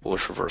open for a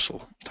bullish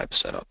reversal type of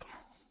setup.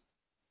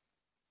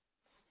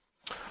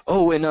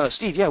 Oh, and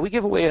Steve, yeah, we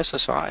give away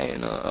SSI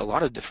in a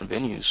lot of different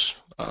venues.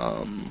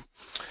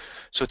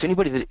 So to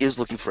anybody that is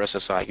looking for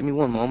SSI, give me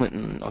one moment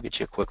and I'll get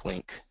you a quick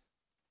link.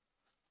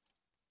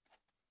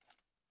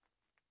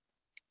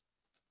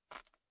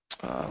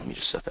 Let me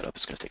just set that up.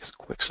 It's going to take us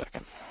a quick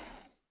second.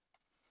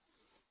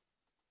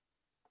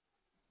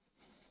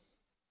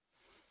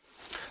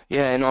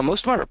 Yeah, and on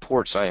most of my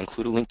reports, I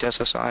include a link to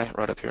SSI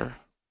right up here.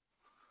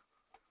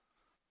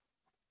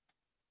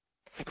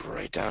 Like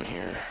right down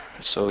here.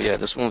 So yeah,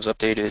 this one was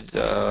updated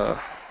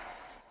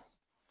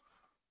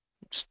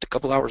just a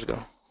couple hours ago.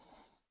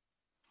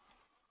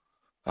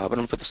 But I'm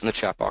going to put this in the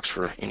chat box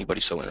for anybody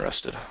so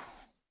interested.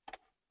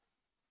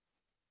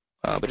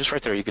 But just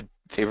right there, you could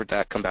favorite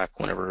that, come back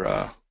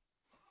whenever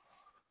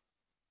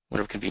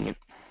convenient.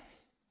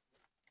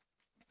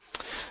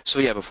 So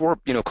yeah, before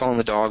calling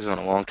the dogs on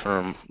a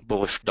long-term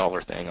bullish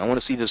dollar thing, I want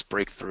to see this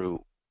break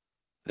through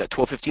that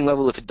 1215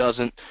 level. If it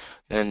doesn't,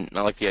 then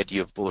I like the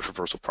idea of bullish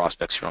reversal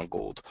prospects here on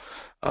gold.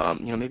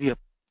 Maybe to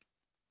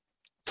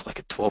like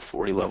a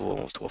 1240 level,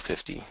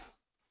 1250.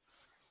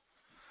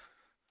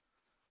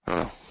 I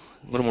don't know.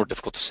 A little more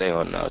difficult to say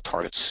on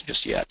targets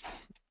just yet.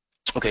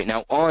 Okay,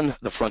 now on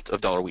the front of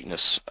dollar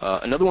weakness,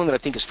 another one that I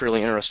think is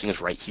fairly interesting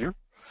is right here.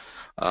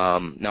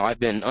 Now I've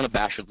been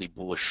unabashedly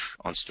bullish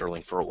on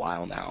sterling for a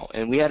while now,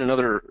 and I had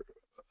another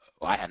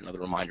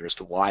reminder as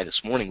to why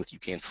this morning with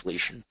UK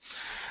inflation.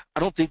 I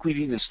don't think we've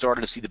even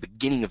started to see the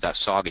beginning of that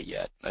saga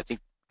yet. I think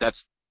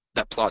that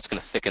plot's going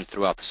to thicken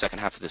throughout the second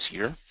half of this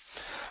year.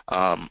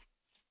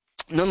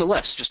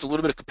 Nonetheless, just a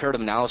little bit of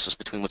comparative analysis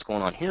between what's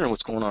going on here and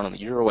what's going on in the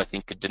euro, I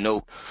think, could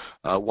denote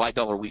why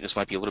dollar weakness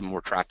might be a little bit more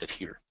attractive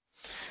here.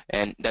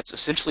 And that's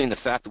essentially in the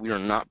fact that we are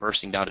not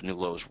bursting down to new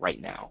lows right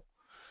now.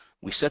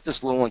 We set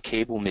this low on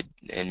cable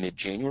in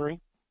mid-January.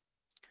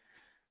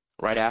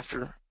 Right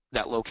after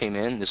that low came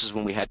in, this is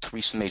when we had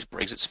Theresa May's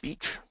Brexit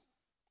speech,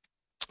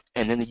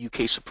 and then the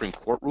UK Supreme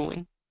Court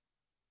ruling.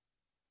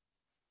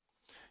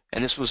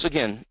 And this was,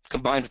 again,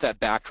 combined with that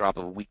backdrop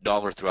of a weak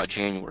dollar throughout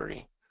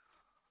January.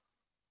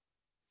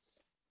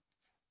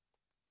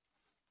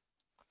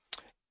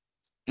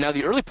 Now,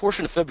 the early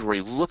portion of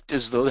February looked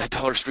as though that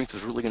dollar strength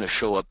was really going to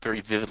show up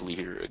very vividly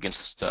here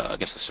against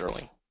the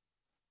sterling.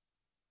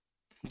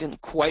 It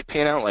didn't quite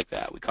pan out like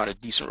that. We caught a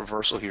decent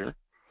reversal here.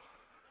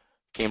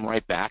 Came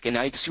right back, and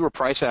now you can see where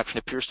price action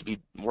appears to be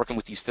working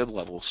with these fib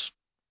levels,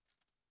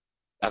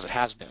 as it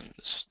has been.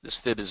 This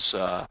fib is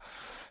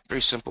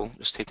very simple,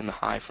 just taking the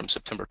high from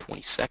September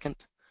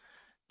 22nd,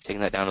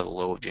 taking that down to the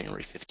low of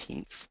January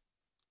 15th.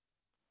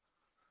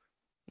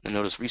 And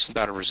notice recent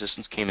bout of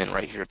resistance came in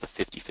right here at the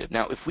 50 fib.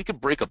 Now, if we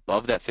could break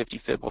above that 50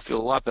 fib, I'll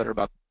feel a lot better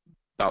about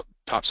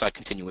topside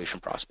continuation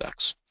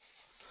prospects.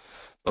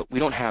 But we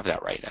don't have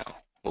that right now.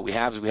 What we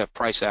have is we have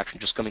price action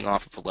just coming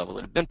off of a level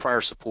that had been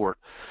prior support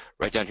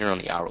right down here on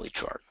the hourly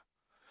chart.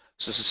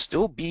 So this will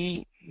still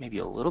be maybe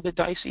a little bit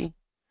dicey,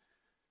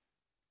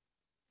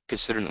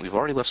 considering that we've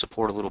already left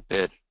support a little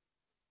bit.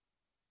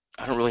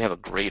 I don't really have a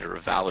great or a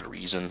valid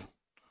reason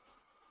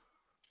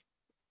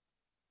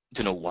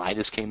to know why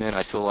this came in.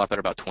 I feel a lot better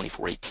about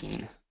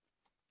 24.18.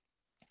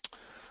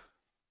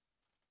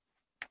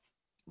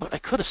 But I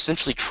could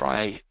essentially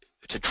try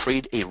to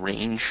trade a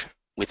range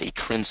with a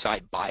trend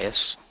side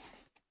bias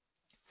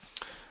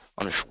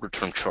on a shorter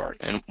term chart.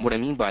 And what I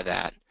mean by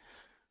that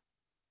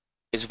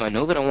is if I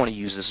know that I want to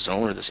use this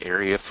zone or this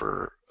area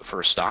for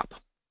a stop,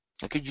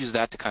 I could use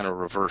that to kind of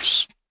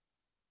reverse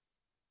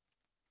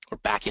or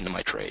back into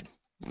my trade.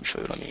 Let me show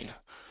you what I mean.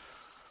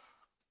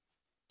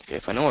 Okay,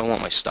 if I know I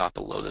want my stop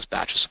below this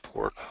batch of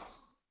support,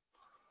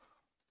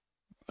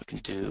 I can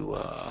do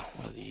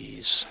one of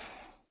these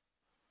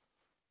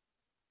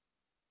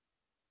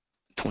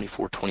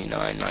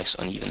 24.29, nice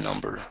uneven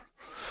number.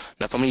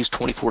 Now, if I'm going to use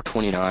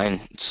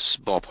 24.29, it's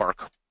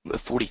ballpark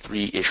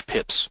 43-ish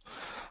pips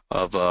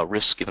of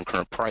risk given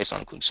current price,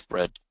 not including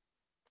spread,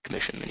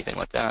 commission, anything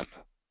like that.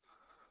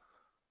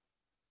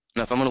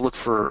 Now, if I'm going to look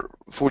for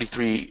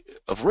 43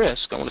 of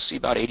risk, I want to see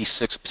about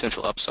 86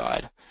 potential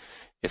upside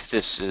if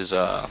this is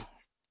to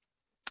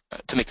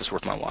make this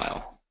worth my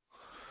while.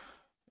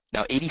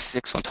 Now,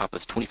 86 on top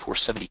of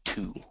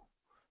 24.72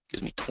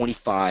 gives me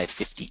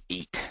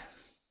 25.58,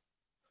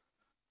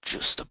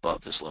 just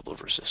above this level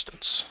of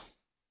resistance.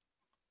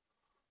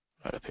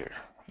 Right up here.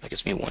 That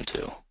gives me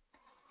 1-2.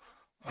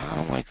 I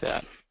don't like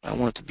that. I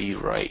want it to be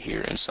right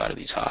here inside of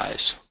these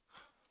highs.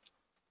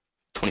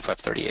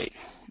 25.38.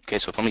 Okay,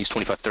 so if I'm going to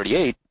use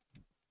 25.38,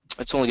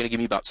 it's only going to give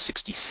me about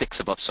 66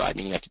 of upside,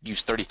 meaning I could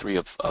use 33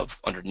 of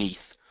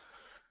underneath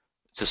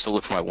just to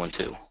look for my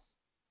 1-2.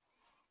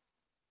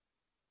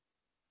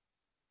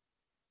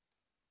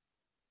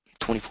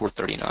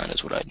 24.39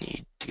 is what I'd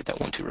need to get that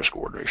 1-2 risk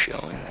reward ratio.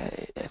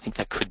 And I think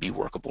that could be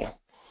workable.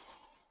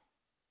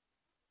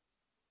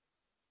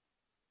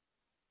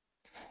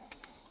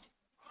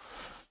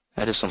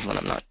 That is something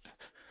I'm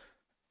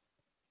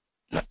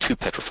not too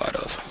petrified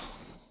of.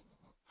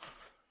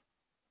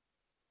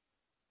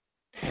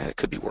 Yeah, it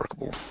could be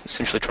workable.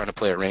 Essentially trying to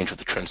play a range with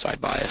the trend side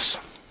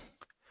bias.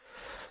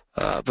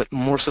 But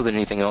more so than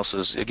anything else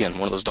is, again,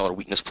 one of those dollar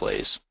weakness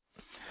plays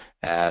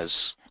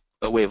as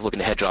a way of looking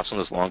to hedge off some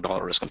of this long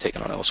dollar risk I'm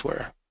taking on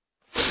elsewhere.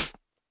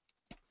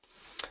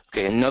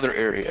 Okay, another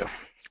area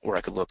where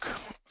I could look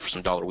for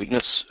some dollar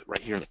weakness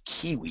right here in the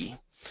Kiwi.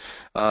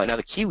 Now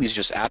the Kiwi's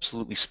just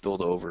absolutely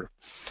spilled over.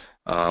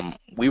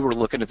 We were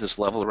looking at this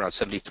level around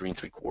 73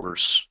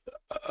 3/4,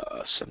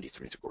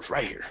 73 3/4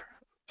 right here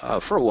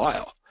for a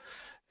while.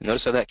 And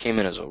notice how that came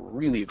in as a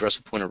really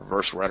aggressive point of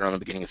reversal right around the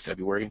beginning of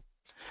February.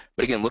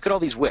 But again, look at all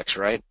these wicks,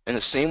 right? In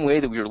the same way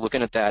that we were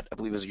looking at that, I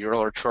believe it was a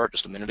EUR chart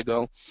just a minute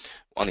ago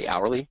on the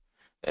hourly,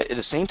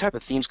 the same type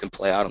of themes can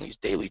play out on these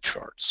daily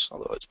charts,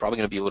 although it's probably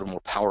going to be a little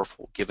more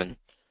powerful given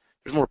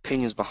there's more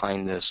opinions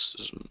behind this,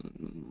 there's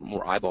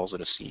more eyeballs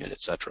that have seen it,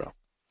 etc.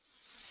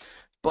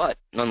 But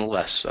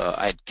nonetheless,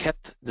 I had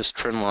kept this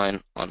trend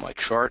line on my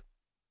chart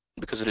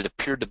because it had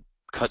appeared to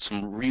cut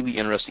some really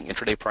interesting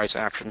intraday price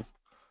action,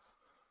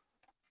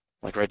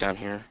 like right down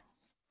here.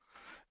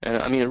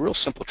 And I mean, a real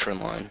simple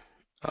trend line.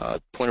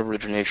 Point of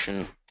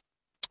origination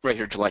right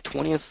here, July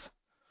 20th.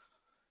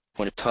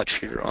 Point of touch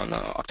here on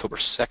October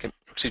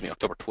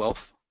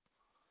 12th.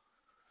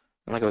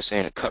 And like I was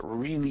saying, it cut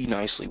really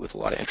nicely with a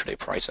lot of intraday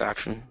price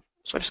action.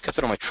 So I just kept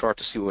it on my chart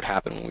to see what would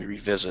happen when we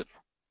revisit.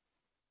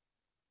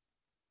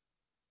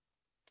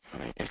 All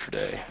right,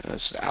 intraday,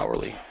 this is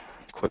hourly,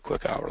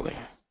 quick hourly.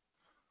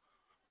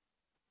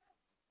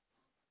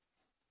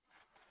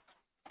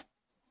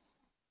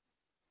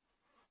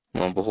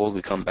 Lo and behold,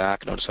 we come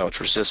back. Notice how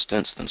it's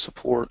resistance, then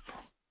support.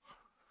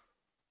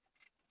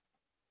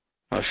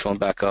 Showing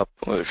back up.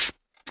 It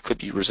could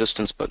be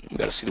resistance, but we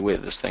got to see the way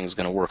that this thing is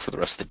going to work for the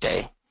rest of the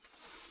day.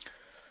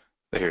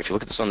 But here, if you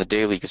look at this on the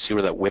daily, you can see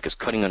where that wick is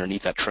cutting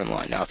underneath that trend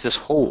line. Now, if this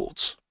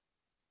holds,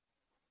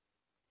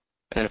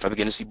 and then if I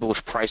begin to see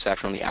bullish price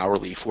action on the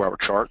hourly 4-hour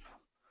chart,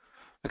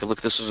 I could look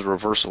at this as a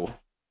reversal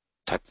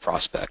type of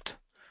prospect.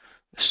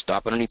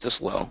 Stop underneath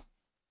this low.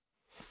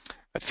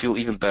 I'd feel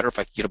even better if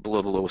I could get it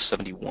below the low of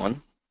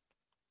 71.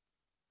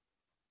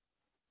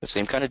 The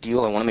same kind of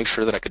deal. I want to make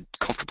sure that I could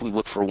comfortably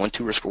look for a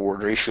 1-2 risk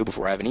reward ratio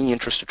before I have any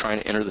interest in trying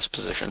to enter this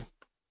position.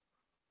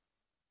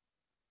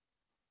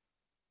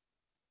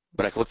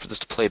 But I could look for this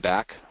to play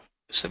back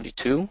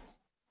 72.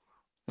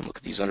 And look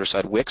at these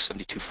underside wicks,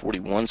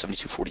 72.41,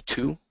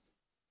 72.42.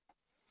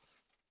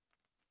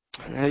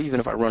 And even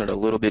if I run it a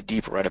little bit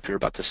deeper, right up here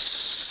about this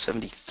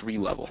 73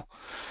 level,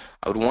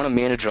 I would want to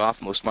manage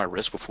off most of my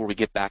risk before we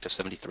get back to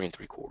 73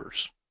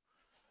 3/4.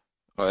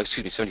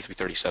 Excuse me,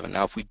 73.37.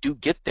 Now, if we do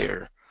get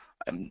there,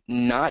 I'm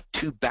not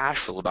too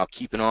bashful about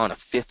keeping on a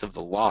fifth of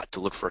the lot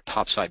to look for a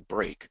topside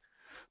break.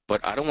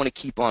 But I don't want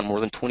to keep on more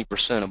than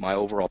 20% of my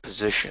overall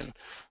position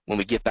when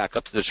we get back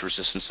up to this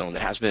resistance zone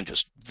that has been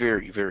just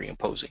very, very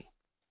imposing.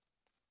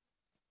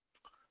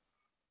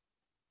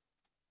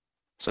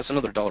 So that's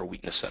another dollar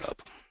weakness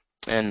setup.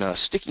 And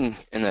sticking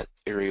in that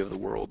area of the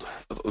world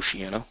of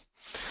Oceania,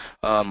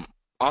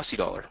 Aussie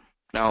dollar.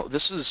 Now,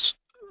 this is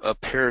a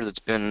pair that's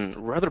been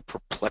rather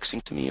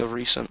perplexing to me of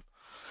recent,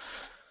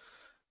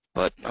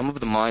 but I'm of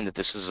the mind that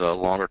this is a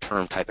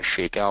longer-term type of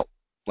shakeout.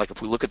 Like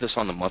if we look at this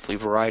on the monthly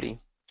variety,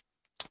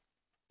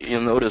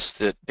 you'll notice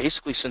that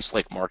basically since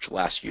like March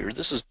last year,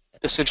 this has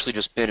essentially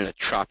just been in a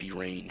choppy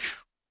range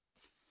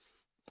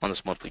on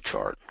this monthly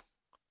chart.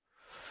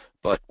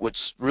 But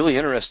what's really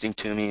interesting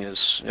to me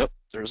is, yep,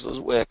 there's those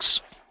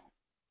wicks.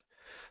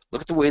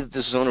 Look at the way that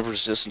this zone of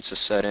resistance is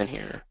set in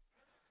here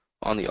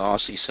on the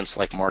Aussie since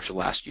like March of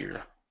last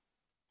year,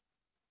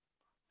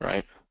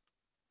 right?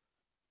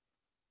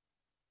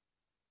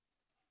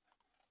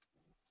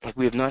 like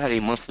we have not had a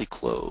monthly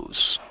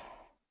close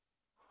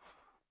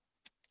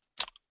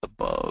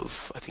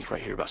above, I think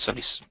right here, about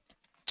 70,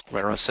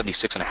 right around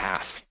 76 and a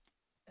half.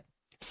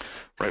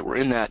 Right, we're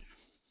in that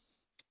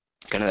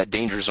kind of that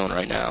danger zone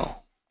right now.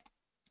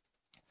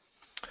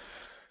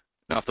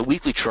 Now, if the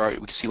weekly chart,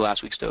 we can see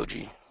last week's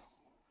doji.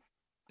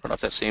 Right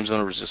off that same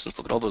zone of resistance.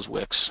 Look at all those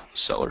wicks.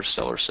 Sellers,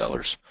 sellers,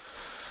 sellers.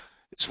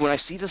 So when I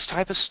see this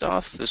type of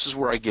stuff, this is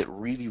where I get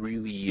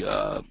really,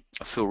 I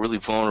feel really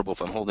vulnerable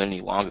if I'm holding any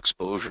long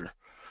exposure,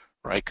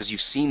 right? Because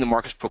you've seen the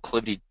market's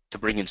proclivity to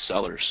bring in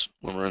sellers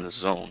when we're in this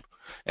zone.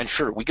 And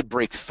sure, we could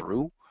break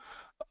through.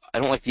 I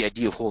don't like the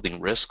idea of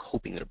holding risk,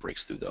 hoping that it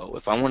breaks through, though.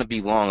 If I want to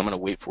be long, I'm going to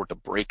wait for it to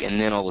break, and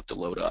then I'll look to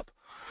load up.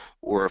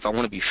 Or if I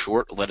want to be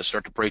short, let it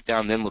start to break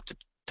down, then look to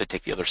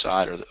take the other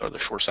side or the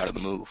short side of the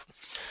move.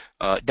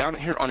 Down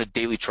here on a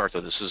daily chart,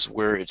 though, this is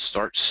where it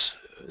starts.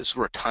 This is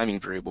where a timing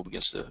variable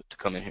begins to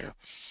come in here.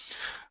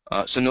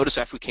 So notice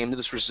after we came to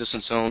this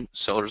resistance zone,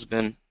 sellers have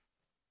been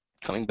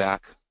coming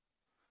back.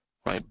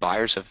 Right,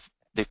 buyers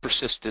they've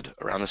persisted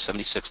around the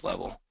 76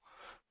 level.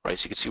 Right,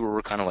 so you can see where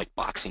we're kind of like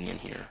boxing in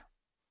here.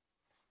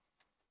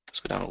 Let's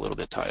go down a little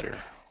bit tighter.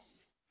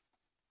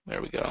 There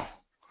we go. All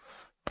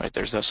right,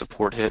 there's that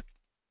support hit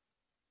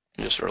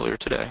just earlier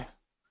today.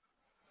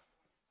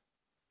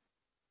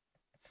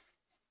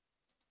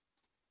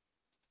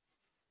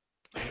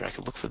 Here, I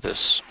could look for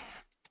this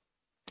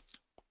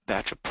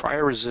batch of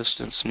prior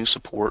resistance, new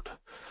support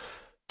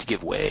to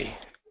give way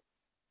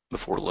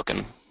before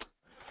looking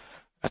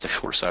at the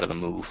short side of the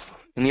move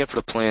in the effort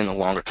to play in the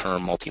longer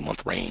term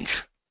multi-month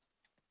range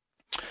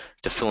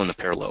to fill in the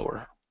pair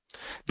lower.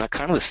 Now,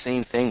 kind of the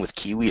same thing with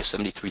Kiwi at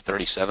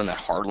 73.37, that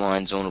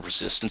hardline zone of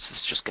resistance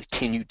that's just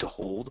continued to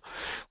hold.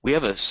 We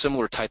have a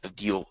similar type of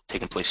deal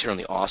taking place here on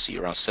the Aussie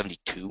around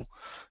 72.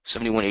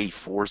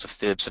 71.84 is a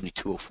fib,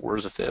 72.04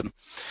 is a fib.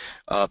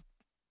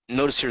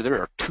 Notice here there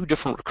are two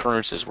different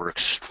recurrences where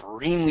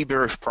extremely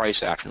bearish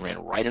price action ran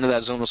right into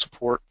that zone of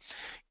support.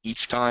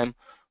 Each time,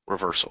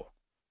 reversal.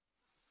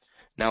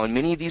 Now, in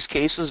many of these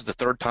cases, the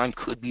third time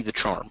could be the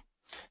charm.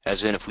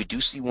 As in, if we do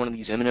see one of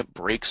these imminent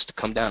breaks to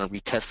come down and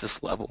retest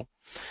this level,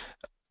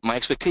 my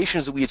expectation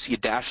is that we would see a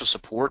dash of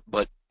support,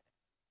 but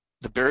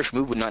the bearish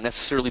move would not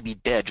necessarily be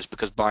dead just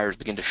because buyers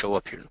begin to show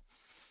up here.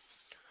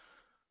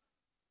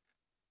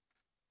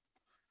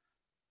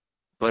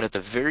 But at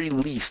the very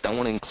least, I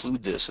want to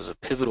include this as a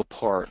pivotal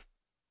part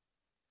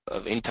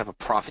of any type of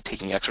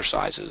profit-taking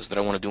exercises that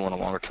I want to do on a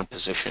longer-term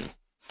position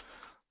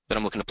that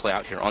I'm looking to play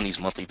out here on these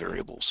monthly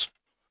variables,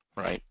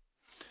 right?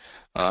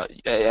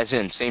 As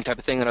in, same type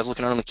of thing that I was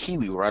looking at on the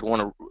Kiwi, where I'd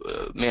want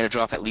to manage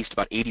off at least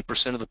about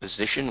 80% of the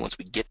position once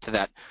we get to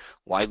that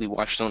widely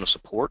watched zone of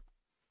support,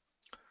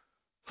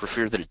 for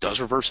fear that it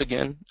does reverse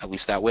again. At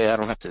least that way I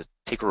don't have to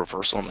take a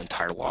reversal on the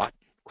entire lot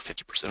or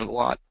 50% of the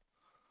lot.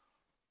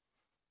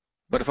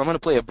 But if I'm going to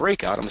play a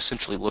breakout, I'm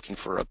essentially looking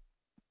for a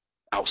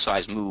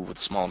outsized move with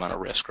a small amount of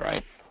risk,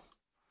 right?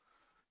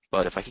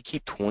 But if I could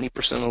keep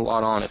 20% of the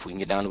lot on, if we can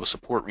get down to a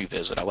support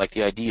revisit, I like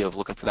the idea of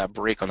looking for that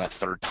break on that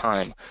third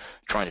time,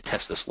 trying to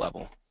test this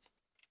level.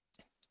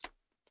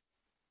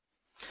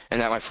 And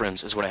that, my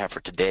friends, is what I have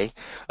for today.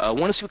 I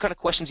want to see what kind of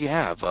questions you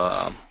have.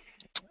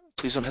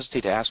 Please don't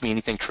hesitate to ask me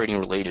anything trading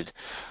related.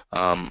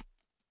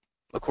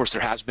 Of course,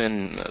 there has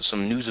been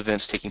some news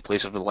events taking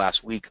place over the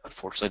last week.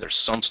 Unfortunately, there's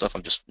some stuff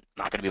I'm just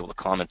not going to be able to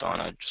comment on.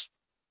 I just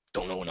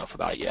don't know enough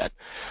about it yet.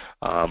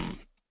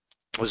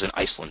 I was in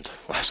Iceland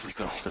last week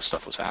when all this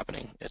stuff was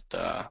happening. It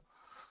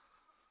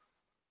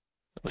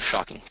was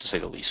shocking, to say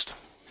the least.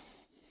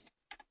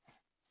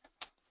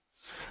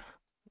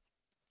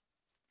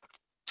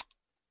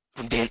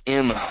 From Dan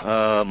M.,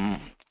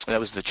 that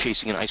was the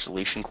chasing and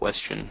isolation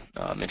question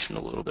mentioned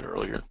a little bit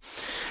earlier.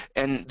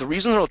 And the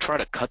reason that I'll try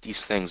to cut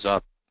these things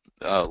up,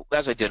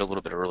 as I did a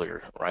little bit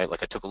earlier, right?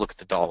 Like I took a look at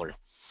the dollar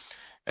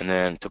and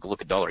then took a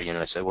look at dollar yen,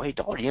 and I said, well, hey,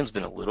 dollar yen's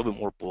been a little bit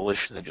more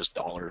bullish than just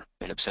dollar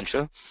in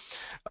absentia.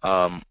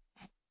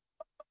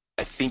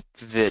 I think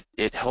that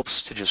it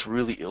helps to just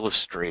really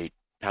illustrate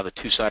how the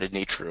two-sided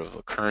nature of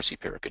a currency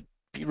pair could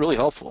be really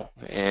helpful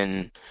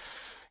in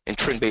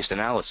trend-based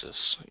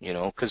analysis, you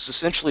know, because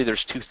essentially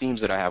there's two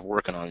themes that I have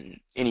working on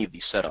any of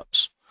these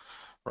setups,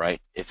 right?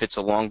 If it's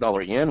a long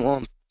dollar yen, well,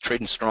 I'm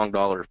trading strong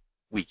dollar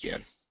weak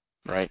yen,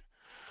 right?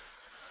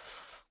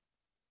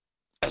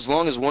 As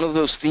long as one of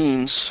those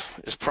themes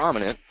is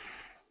prominent,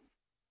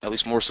 at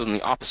least more so than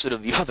the opposite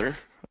of the other,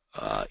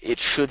 it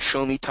should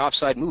show me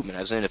topside movement,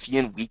 as in if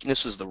yen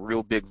weakness is the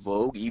real big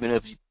vogue, even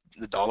if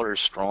the dollar is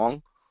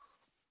strong,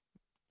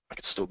 I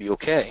could still be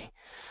okay.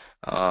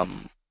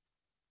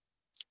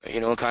 You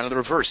know, kind of the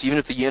reverse. Even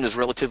if the yen is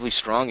relatively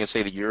strong, and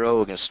say the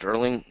euro against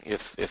sterling,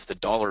 if the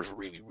dollar is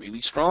really,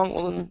 really strong,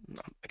 well, then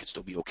I could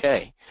still be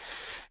okay.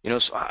 You know,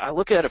 so I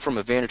look at it from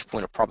a vantage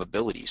point of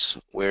probabilities,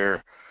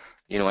 where,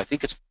 you know, I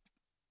think it's,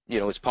 you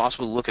know, it's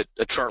possible to look at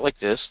a chart like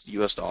this,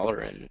 the US dollar,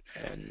 and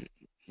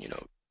you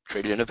know,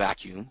 trade it in a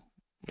vacuum.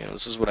 You know,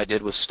 this is what I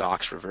did with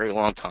stocks for a very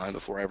long time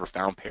before I ever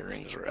found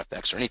pairings or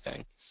FX or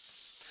anything.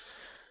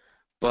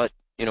 But,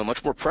 you know,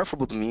 much more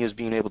preferable to me is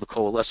being able to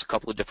coalesce a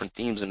couple of different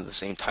themes into the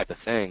same type of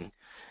thing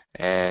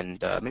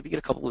and maybe get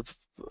a couple of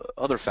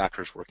other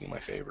factors working in my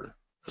favor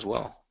as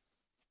well.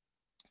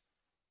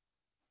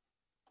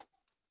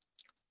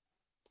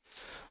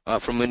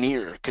 From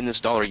Lanier, can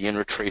this dollar yen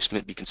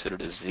retracement be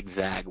considered a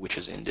zigzag which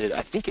has ended?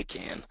 I think it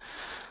can.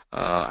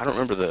 I don't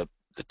remember the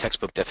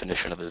textbook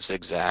definition of a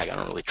zigzag. I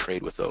don't really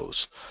trade with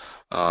those.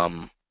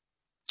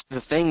 The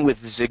thing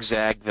with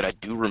zigzag that I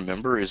do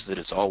remember is that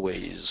it's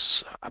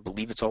always, I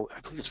believe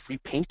it's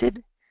repainted,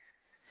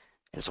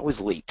 and it's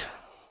always late.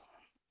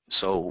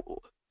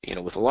 So,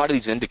 with a lot of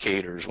these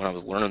indicators, when I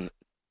was learning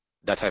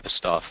that type of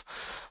stuff,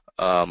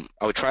 I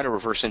would try to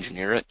reverse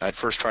engineer it. I'd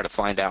first try to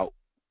find out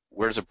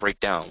where does it break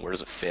down, where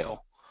does it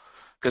fail,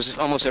 because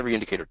almost every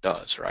indicator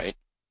does, right?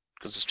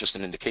 Because it's just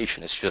an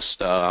indication. It's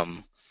just,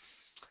 when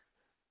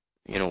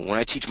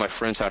I teach my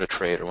friends how to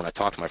trade, or when I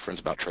talk to my friends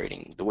about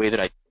trading, the way that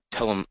I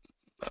tell them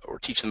or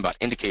teach them about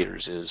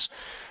indicators is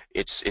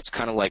it's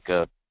kind of like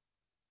a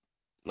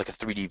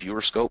 3D viewer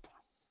scope,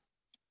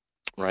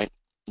 right?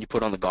 You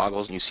put on the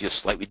goggles and you see a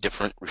slightly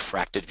different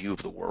refracted view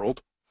of the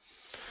world.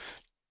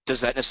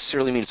 Does that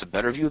necessarily mean it's a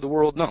better view of the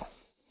world? No.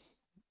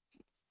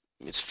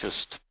 It's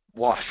just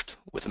washed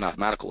with a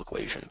mathematical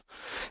equation.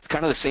 It's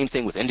kind of the same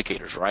thing with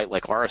indicators, right?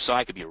 Like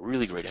RSI could be a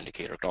really great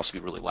indicator. It could also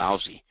be really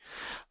lousy.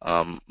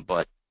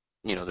 But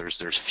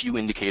there's few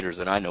indicators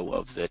that I know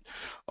of that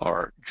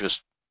are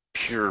just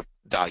pure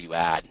value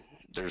add.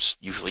 There's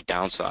usually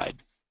downside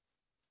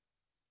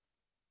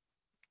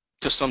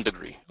to some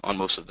degree on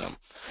most of them.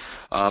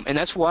 And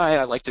that's why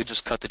I like to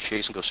just cut the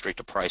chase and go straight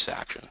to price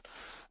action,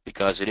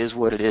 because it is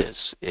what it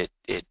is. It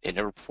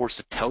never purports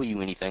to tell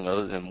you anything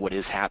other than what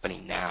is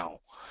happening now.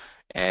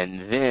 And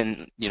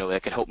then,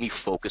 that can help me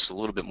focus a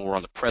little bit more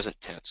on the present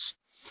tense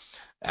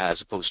as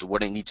opposed to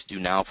what I need to do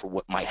now for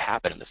what might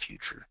happen in the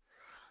future.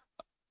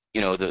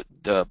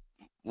 The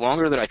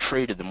longer that I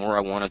traded, the more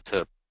I wanted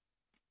to,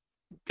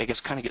 I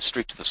guess, kind of get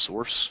straight to the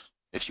source,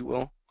 if you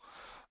will,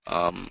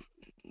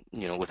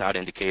 without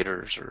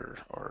indicators or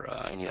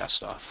any of that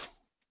stuff.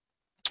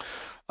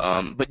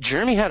 But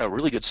Jeremy had a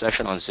really good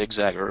session on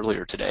zigzag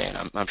earlier today,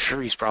 and I'm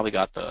sure he's probably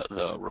got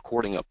the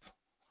recording up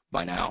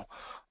by now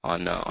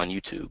on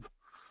YouTube.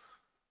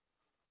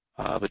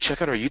 But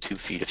check out our YouTube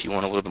feed if you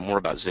want a little bit more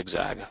about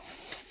zigzag.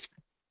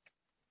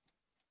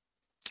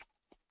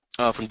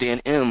 From Dan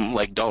M,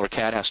 like dollar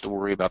CAD has to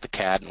worry about the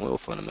CAD and oil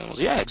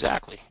fundamentals. Yeah,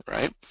 exactly,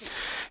 right?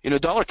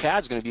 Dollar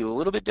CAD is going to be a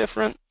little bit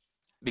different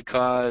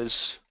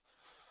because,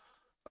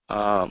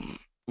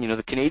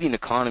 the Canadian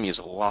economy is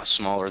a lot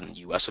smaller than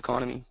the U.S.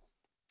 economy.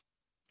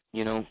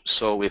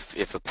 So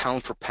if a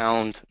pound for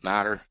pound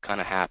matter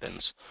kind of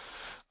happens,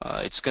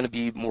 it's going to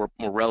be more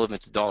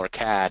relevant to dollar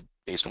CAD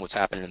based on what's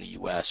happening in the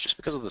U.S. just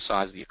because of the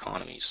size of the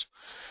economies.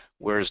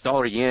 Whereas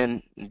dollar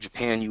yen,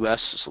 Japan,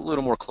 U.S. is a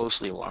little more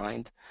closely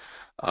aligned.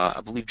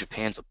 I believe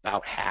Japan's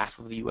about half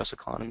of the U.S.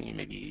 economy,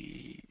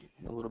 maybe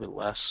a little bit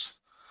less.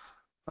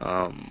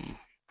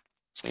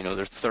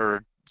 They're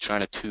third,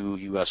 China 2,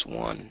 U.S.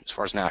 1 as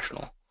far as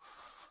national.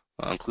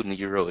 Including the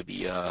euro, it'd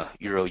be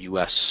euro,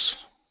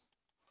 U.S.,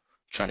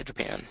 China,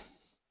 Japan.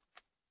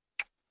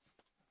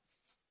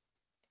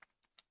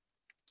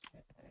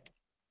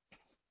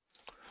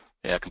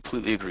 Yeah, I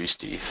completely agree,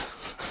 Steve.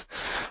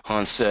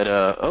 Hans said,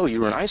 oh, you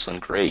were in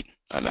Iceland. Great.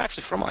 I'm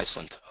actually from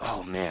Iceland.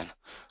 Oh, man,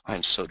 I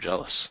am so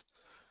jealous.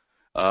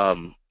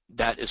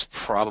 That is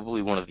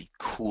probably one of the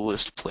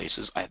coolest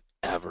places I've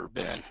ever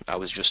been. I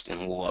was just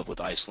in love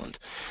with Iceland.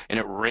 And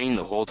it rained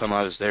the whole time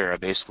I was there. I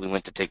basically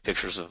went to take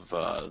pictures of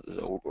the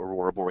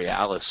Aurora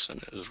Borealis,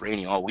 and it was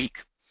raining all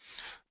week.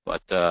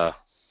 But I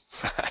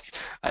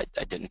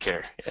didn't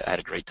care. I had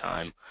a great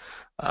time.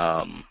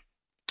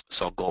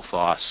 Saw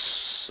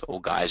Gullfoss,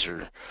 Old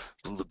Geyser,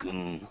 Blue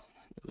Lagoon.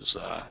 It was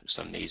just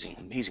an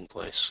amazing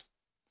place.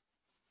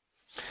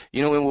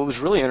 And what was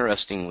really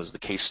interesting was the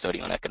case study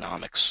on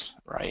economics,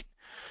 right?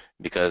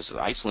 Because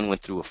Iceland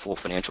went through a full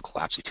financial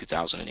collapse in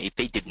 2008.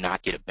 They did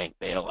not get a bank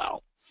bailout.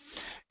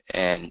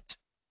 And,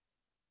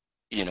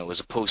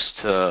 as opposed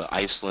to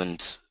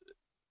Iceland,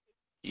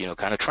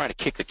 kind of trying to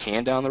kick the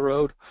can down the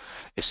road,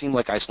 it seemed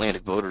like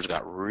Icelandic voters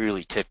got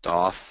really ticked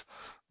off.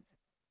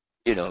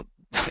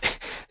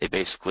 They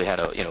basically had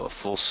a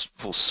full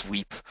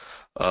sweep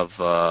of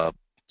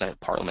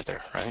parliament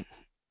there, right?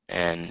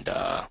 And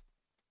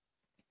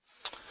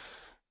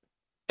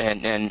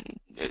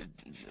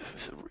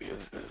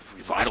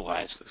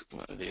revitalized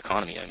the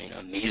economy. I mean,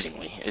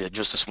 amazingly.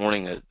 Just this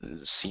morning,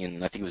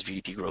 seeing, I think it was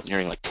GDP growth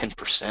nearing like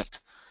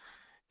 10%.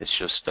 It's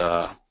just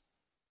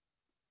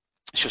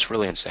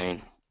really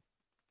insane.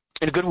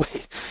 In a good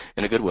way.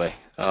 In a good way.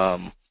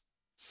 Han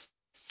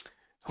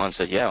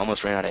said, yeah,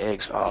 almost ran out of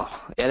eggs. Oh,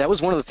 yeah, that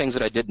was one of the things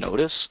that I did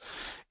notice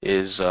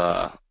is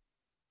the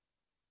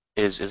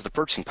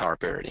purchasing power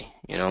parity.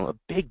 A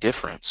big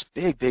difference.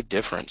 Big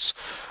difference.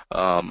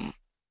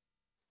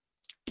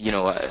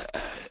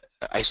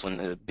 Iceland,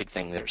 the big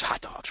thing there's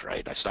hot dogs,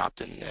 right? I stopped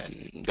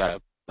and got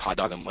a hot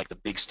dog on like the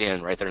big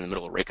stand right there in the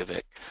middle of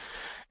Reykjavik.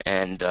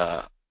 And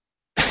I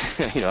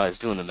was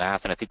doing the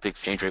math, and I think the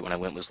exchange rate when I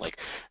went was like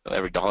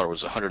every dollar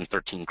was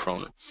 113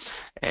 kroner.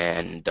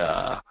 And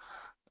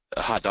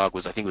a hot dog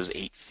was, I think it was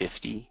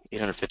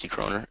 850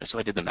 kroner. And so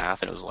I did the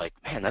math and it was like,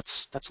 man,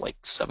 that's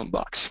like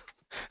 $7.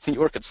 New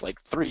York, it's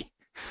like 3.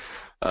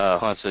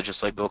 Han said,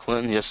 just like Bill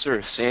Clinton. Yes,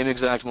 sir. Same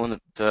exact one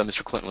that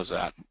Mr. Clinton was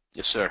at.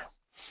 Yes, sir.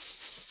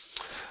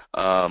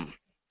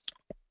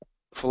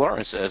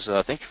 Falarin says,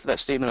 thank you for that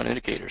statement on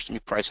indicators. To me,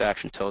 price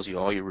action tells you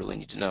all you really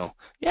need to know.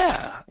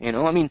 Yeah,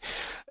 I mean,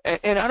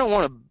 and I don't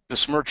want to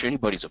besmirch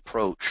anybody's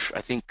approach.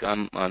 I think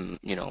I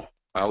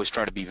always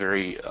try to be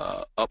very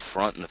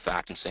upfront in the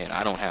fact and saying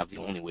I don't have the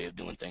only way of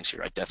doing things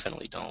here. I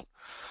definitely don't.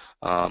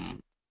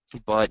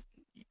 But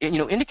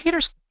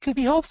indicators can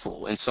be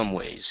helpful in some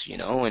ways,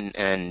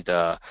 and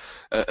a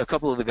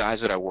couple of the guys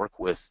that I work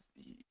with,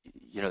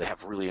 they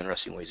have really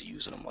interesting ways of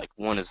using them. Like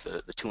one is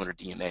the 200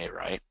 DMA,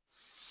 right?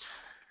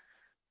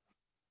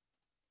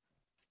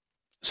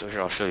 So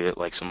here I'll show you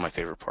like some of my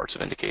favorite parts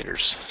of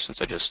indicators,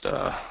 since I just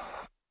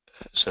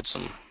said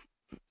some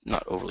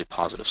not overly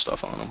positive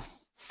stuff on them.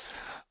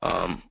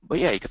 But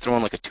yeah, you could throw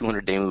in like a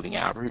 200-day moving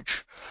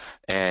average,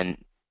 and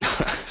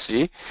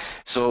see?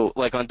 So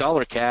like on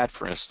dollar CAD,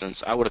 for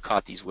instance, I would have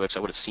caught these wicks.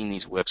 I would have seen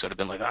these wicks. I'd have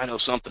been like, I know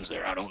something's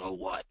there. I don't know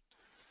what.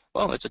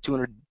 Well, it's a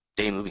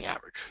 200-day moving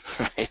average,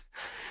 right?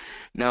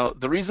 Now,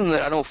 the reason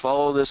that I don't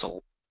follow this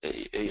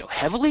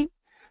heavily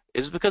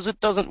is because it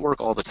doesn't work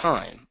all the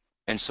time.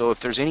 And so if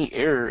there's any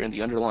error in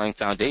the underlying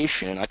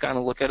foundation, I kind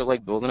of look at it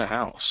like building a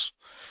house.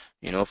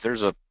 If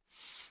there's a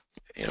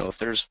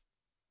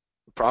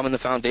problem in the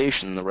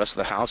foundation, the rest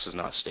of the house is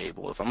not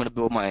stable. If I'm going to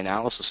build my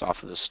analysis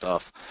off of this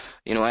stuff,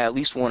 I at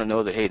least want to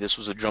know that, hey, this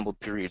was a jumbled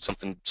period,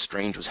 something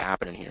strange was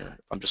happening here.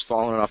 If I'm just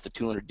following it off the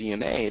 200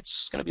 DMA,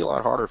 it's going to be a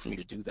lot harder for me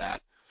to do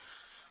that.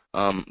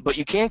 But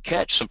you can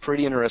catch some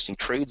pretty interesting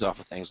trades off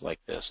of things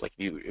like this. Like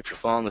if you're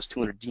following this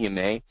 200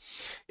 DMA,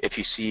 if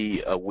you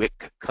see a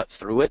wick cut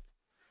through it,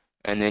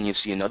 and then you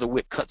see another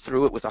wick cut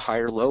through it with a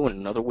higher low, and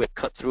another wick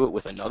cut through it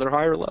with another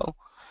higher low,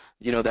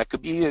 that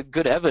could be a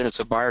good evidence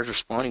of buyers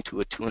responding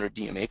to a 200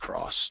 DMA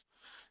cross,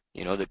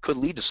 that could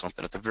lead to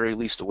something, at the very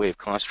least, a way of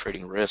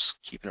concentrating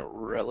risk, keeping it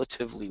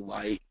relatively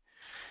light,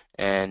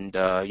 and,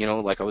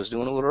 like I was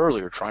doing a little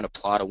earlier, trying to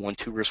plot a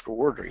 1-2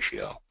 risk-reward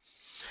ratio.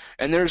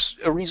 And there's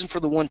a reason for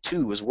the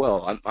 1-2 as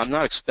well. I'm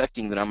not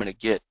expecting that I'm going to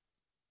get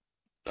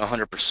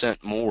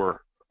 100%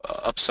 more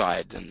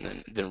upside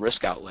than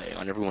risk outlay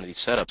on every one of these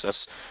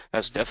setups.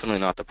 That's definitely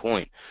not the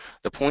point.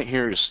 The point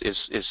here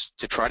is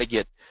to try to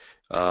get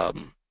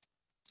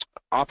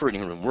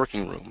operating room,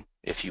 working room,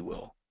 if you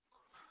will.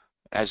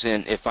 As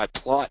in, if I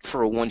plot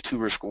for a 1-2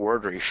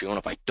 risk-reward ratio, and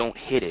if I don't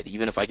hit it,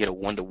 even if I get a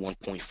 1 to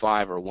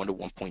 1.5 or a 1 to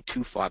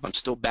 1.25, I'm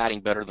still batting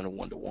better than a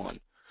 1 to 1.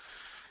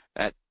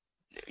 At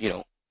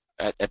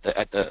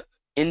the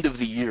end of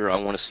the year, I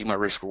want to see my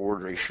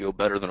risk-reward ratio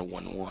better than a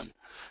 1 to 1,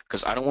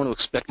 because I don't want to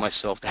expect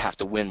myself to have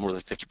to win more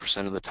than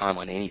 50% of the time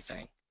on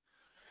anything.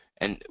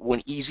 And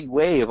one easy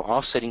way of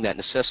offsetting that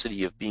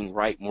necessity of being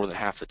right more than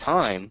half the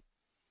time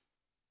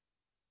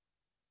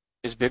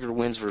is bigger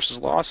wins versus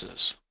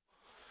losses.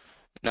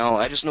 Now,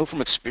 I just know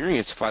from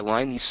experience, if I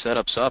line these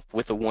setups up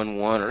with a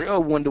 1-1 or a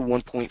 1 to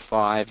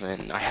 1.5,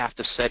 and I have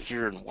to set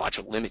here and watch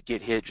a limit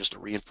get hit just to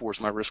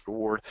reinforce my risk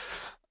reward,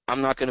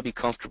 I'm not going to be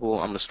comfortable.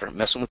 I'm going to start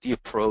messing with the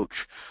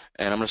approach,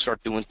 and I'm going to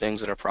start doing things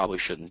that I probably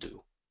shouldn't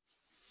do.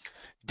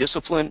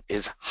 Discipline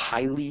is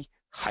highly,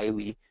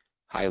 highly,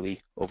 highly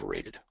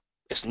overrated.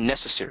 It's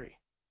necessary.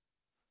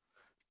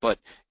 But,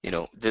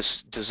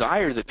 this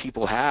desire that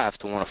people have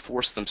to want to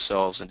force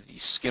themselves into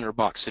these Skinner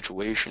box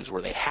situations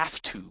where they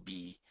have to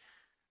be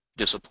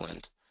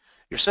disciplined,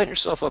 you're setting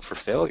yourself up for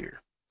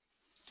failure,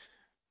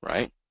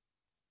 right?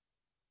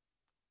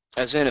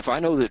 As in, if I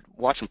know that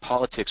watching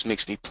politics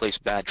makes me place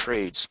bad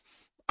trades,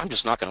 I'm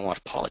just not going to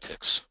watch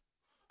politics.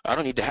 I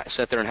don't need to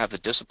sit there and have the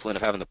discipline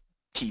of having the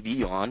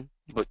TV on,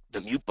 but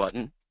the mute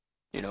button,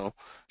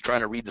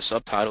 trying to read the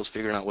subtitles,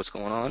 figuring out what's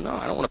going on. No,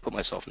 I don't want to put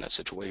myself in that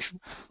situation.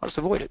 I'll just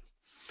avoid it.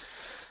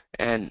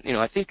 And,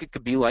 I think it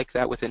could be like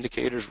that with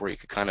indicators, where you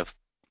could kind of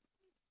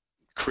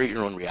create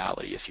your own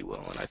reality, if you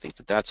will. And I think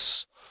that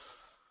that's,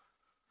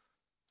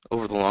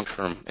 over the long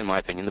term, in my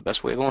opinion, the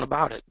best way of going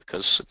about it,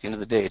 because at the end of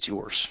the day, it's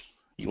yours.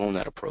 You own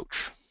that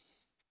approach.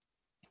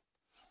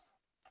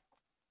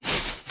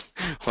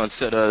 One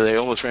said they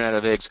almost ran out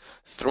of eggs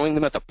throwing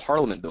them at the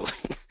Parliament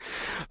building.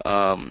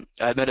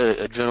 I met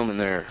a gentleman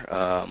there,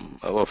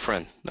 a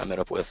friend I met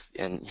up with,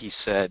 and he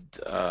said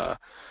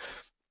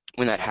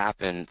when that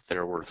happened,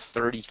 there were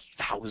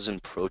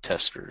 30,000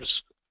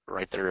 protesters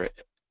right there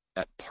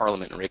at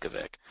Parliament in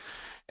Reykjavik.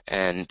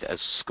 And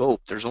as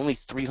scope, there's only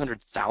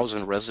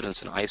 300,000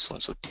 residents in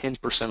Iceland, so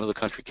 10% of the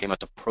country came out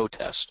to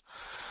protest.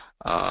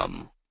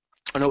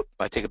 Oh no,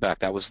 I take it back.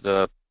 That was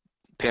the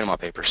Panama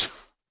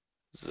Papers.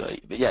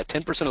 But yeah,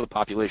 10% of the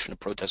population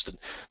protested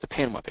the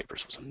Panama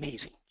Papers. It was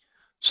amazing.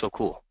 So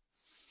cool.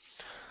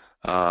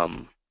 Yeah.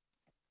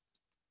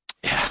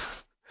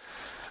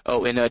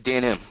 Oh, and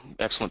Dan M.,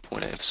 excellent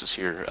point of emphasis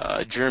here.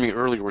 Jeremy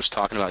earlier was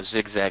talking about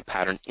zigzag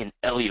pattern in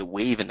Elliott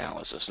wave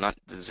analysis, not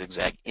the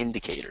zigzag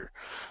indicator.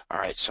 All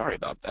right, sorry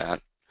about that.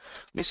 Let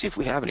me see if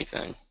we have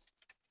anything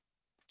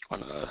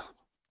on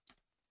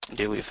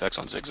daily effects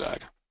on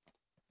zigzag.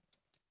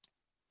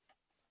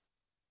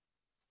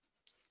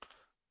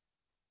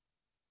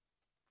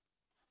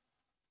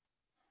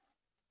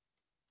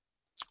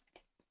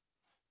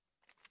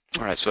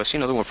 All right, so I see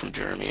another one from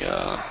Jeremy.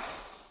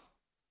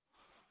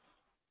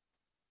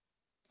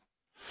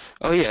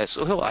 Oh yeah,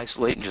 so he'll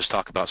isolate and just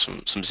talk about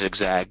some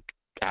zigzag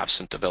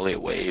absent of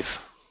Elliott wave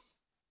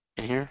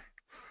in here.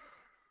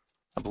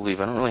 I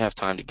believe I don't really have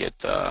time to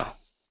get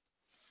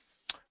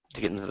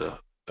into the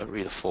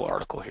read the full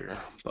article here,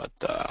 but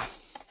I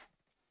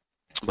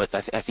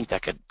think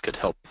that could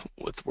help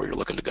with where you're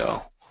looking to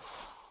go.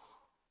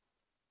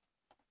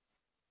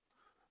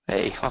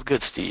 Hey, all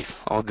good,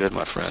 Steve. All good,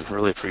 my friend.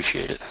 Really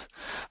appreciate it.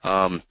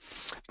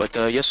 But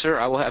yes, sir,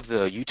 I will have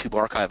the YouTube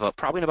archive up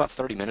probably in about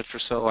 30 minutes or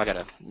so. I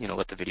gotta,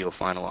 let the video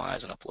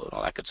finalize and upload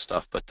all that good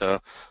stuff. But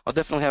I'll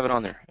definitely have it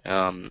on there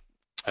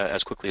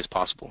as quickly as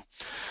possible.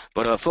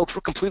 But folks,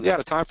 we're completely out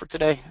of time for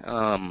today.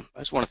 I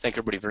just want to thank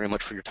everybody very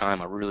much for your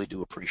time. I really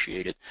do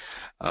appreciate it.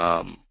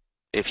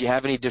 If you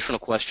have any additional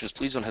questions,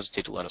 please don't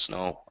hesitate to let us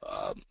know.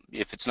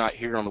 If it's not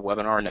here on the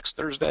webinar next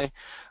Thursday,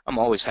 I'm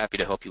always happy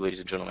to help you, ladies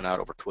and gentlemen, out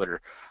over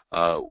Twitter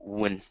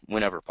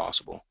whenever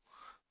possible.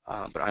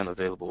 But I'm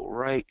available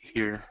right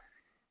here.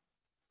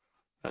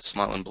 That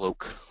smiling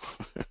bloke.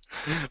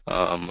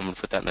 I'm going to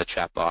put that in the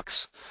chat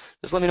box.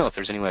 Just let me know if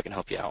there's any way I can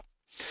help you out.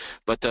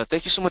 But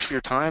thank you so much for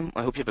your time.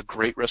 I hope you have a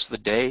great rest of the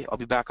day. I'll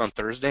be back on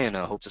Thursday, and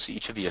I hope to see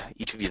each of you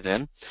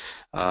then.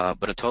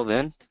 But until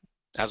then,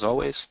 as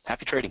always,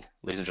 happy trading,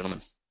 ladies and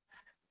gentlemen.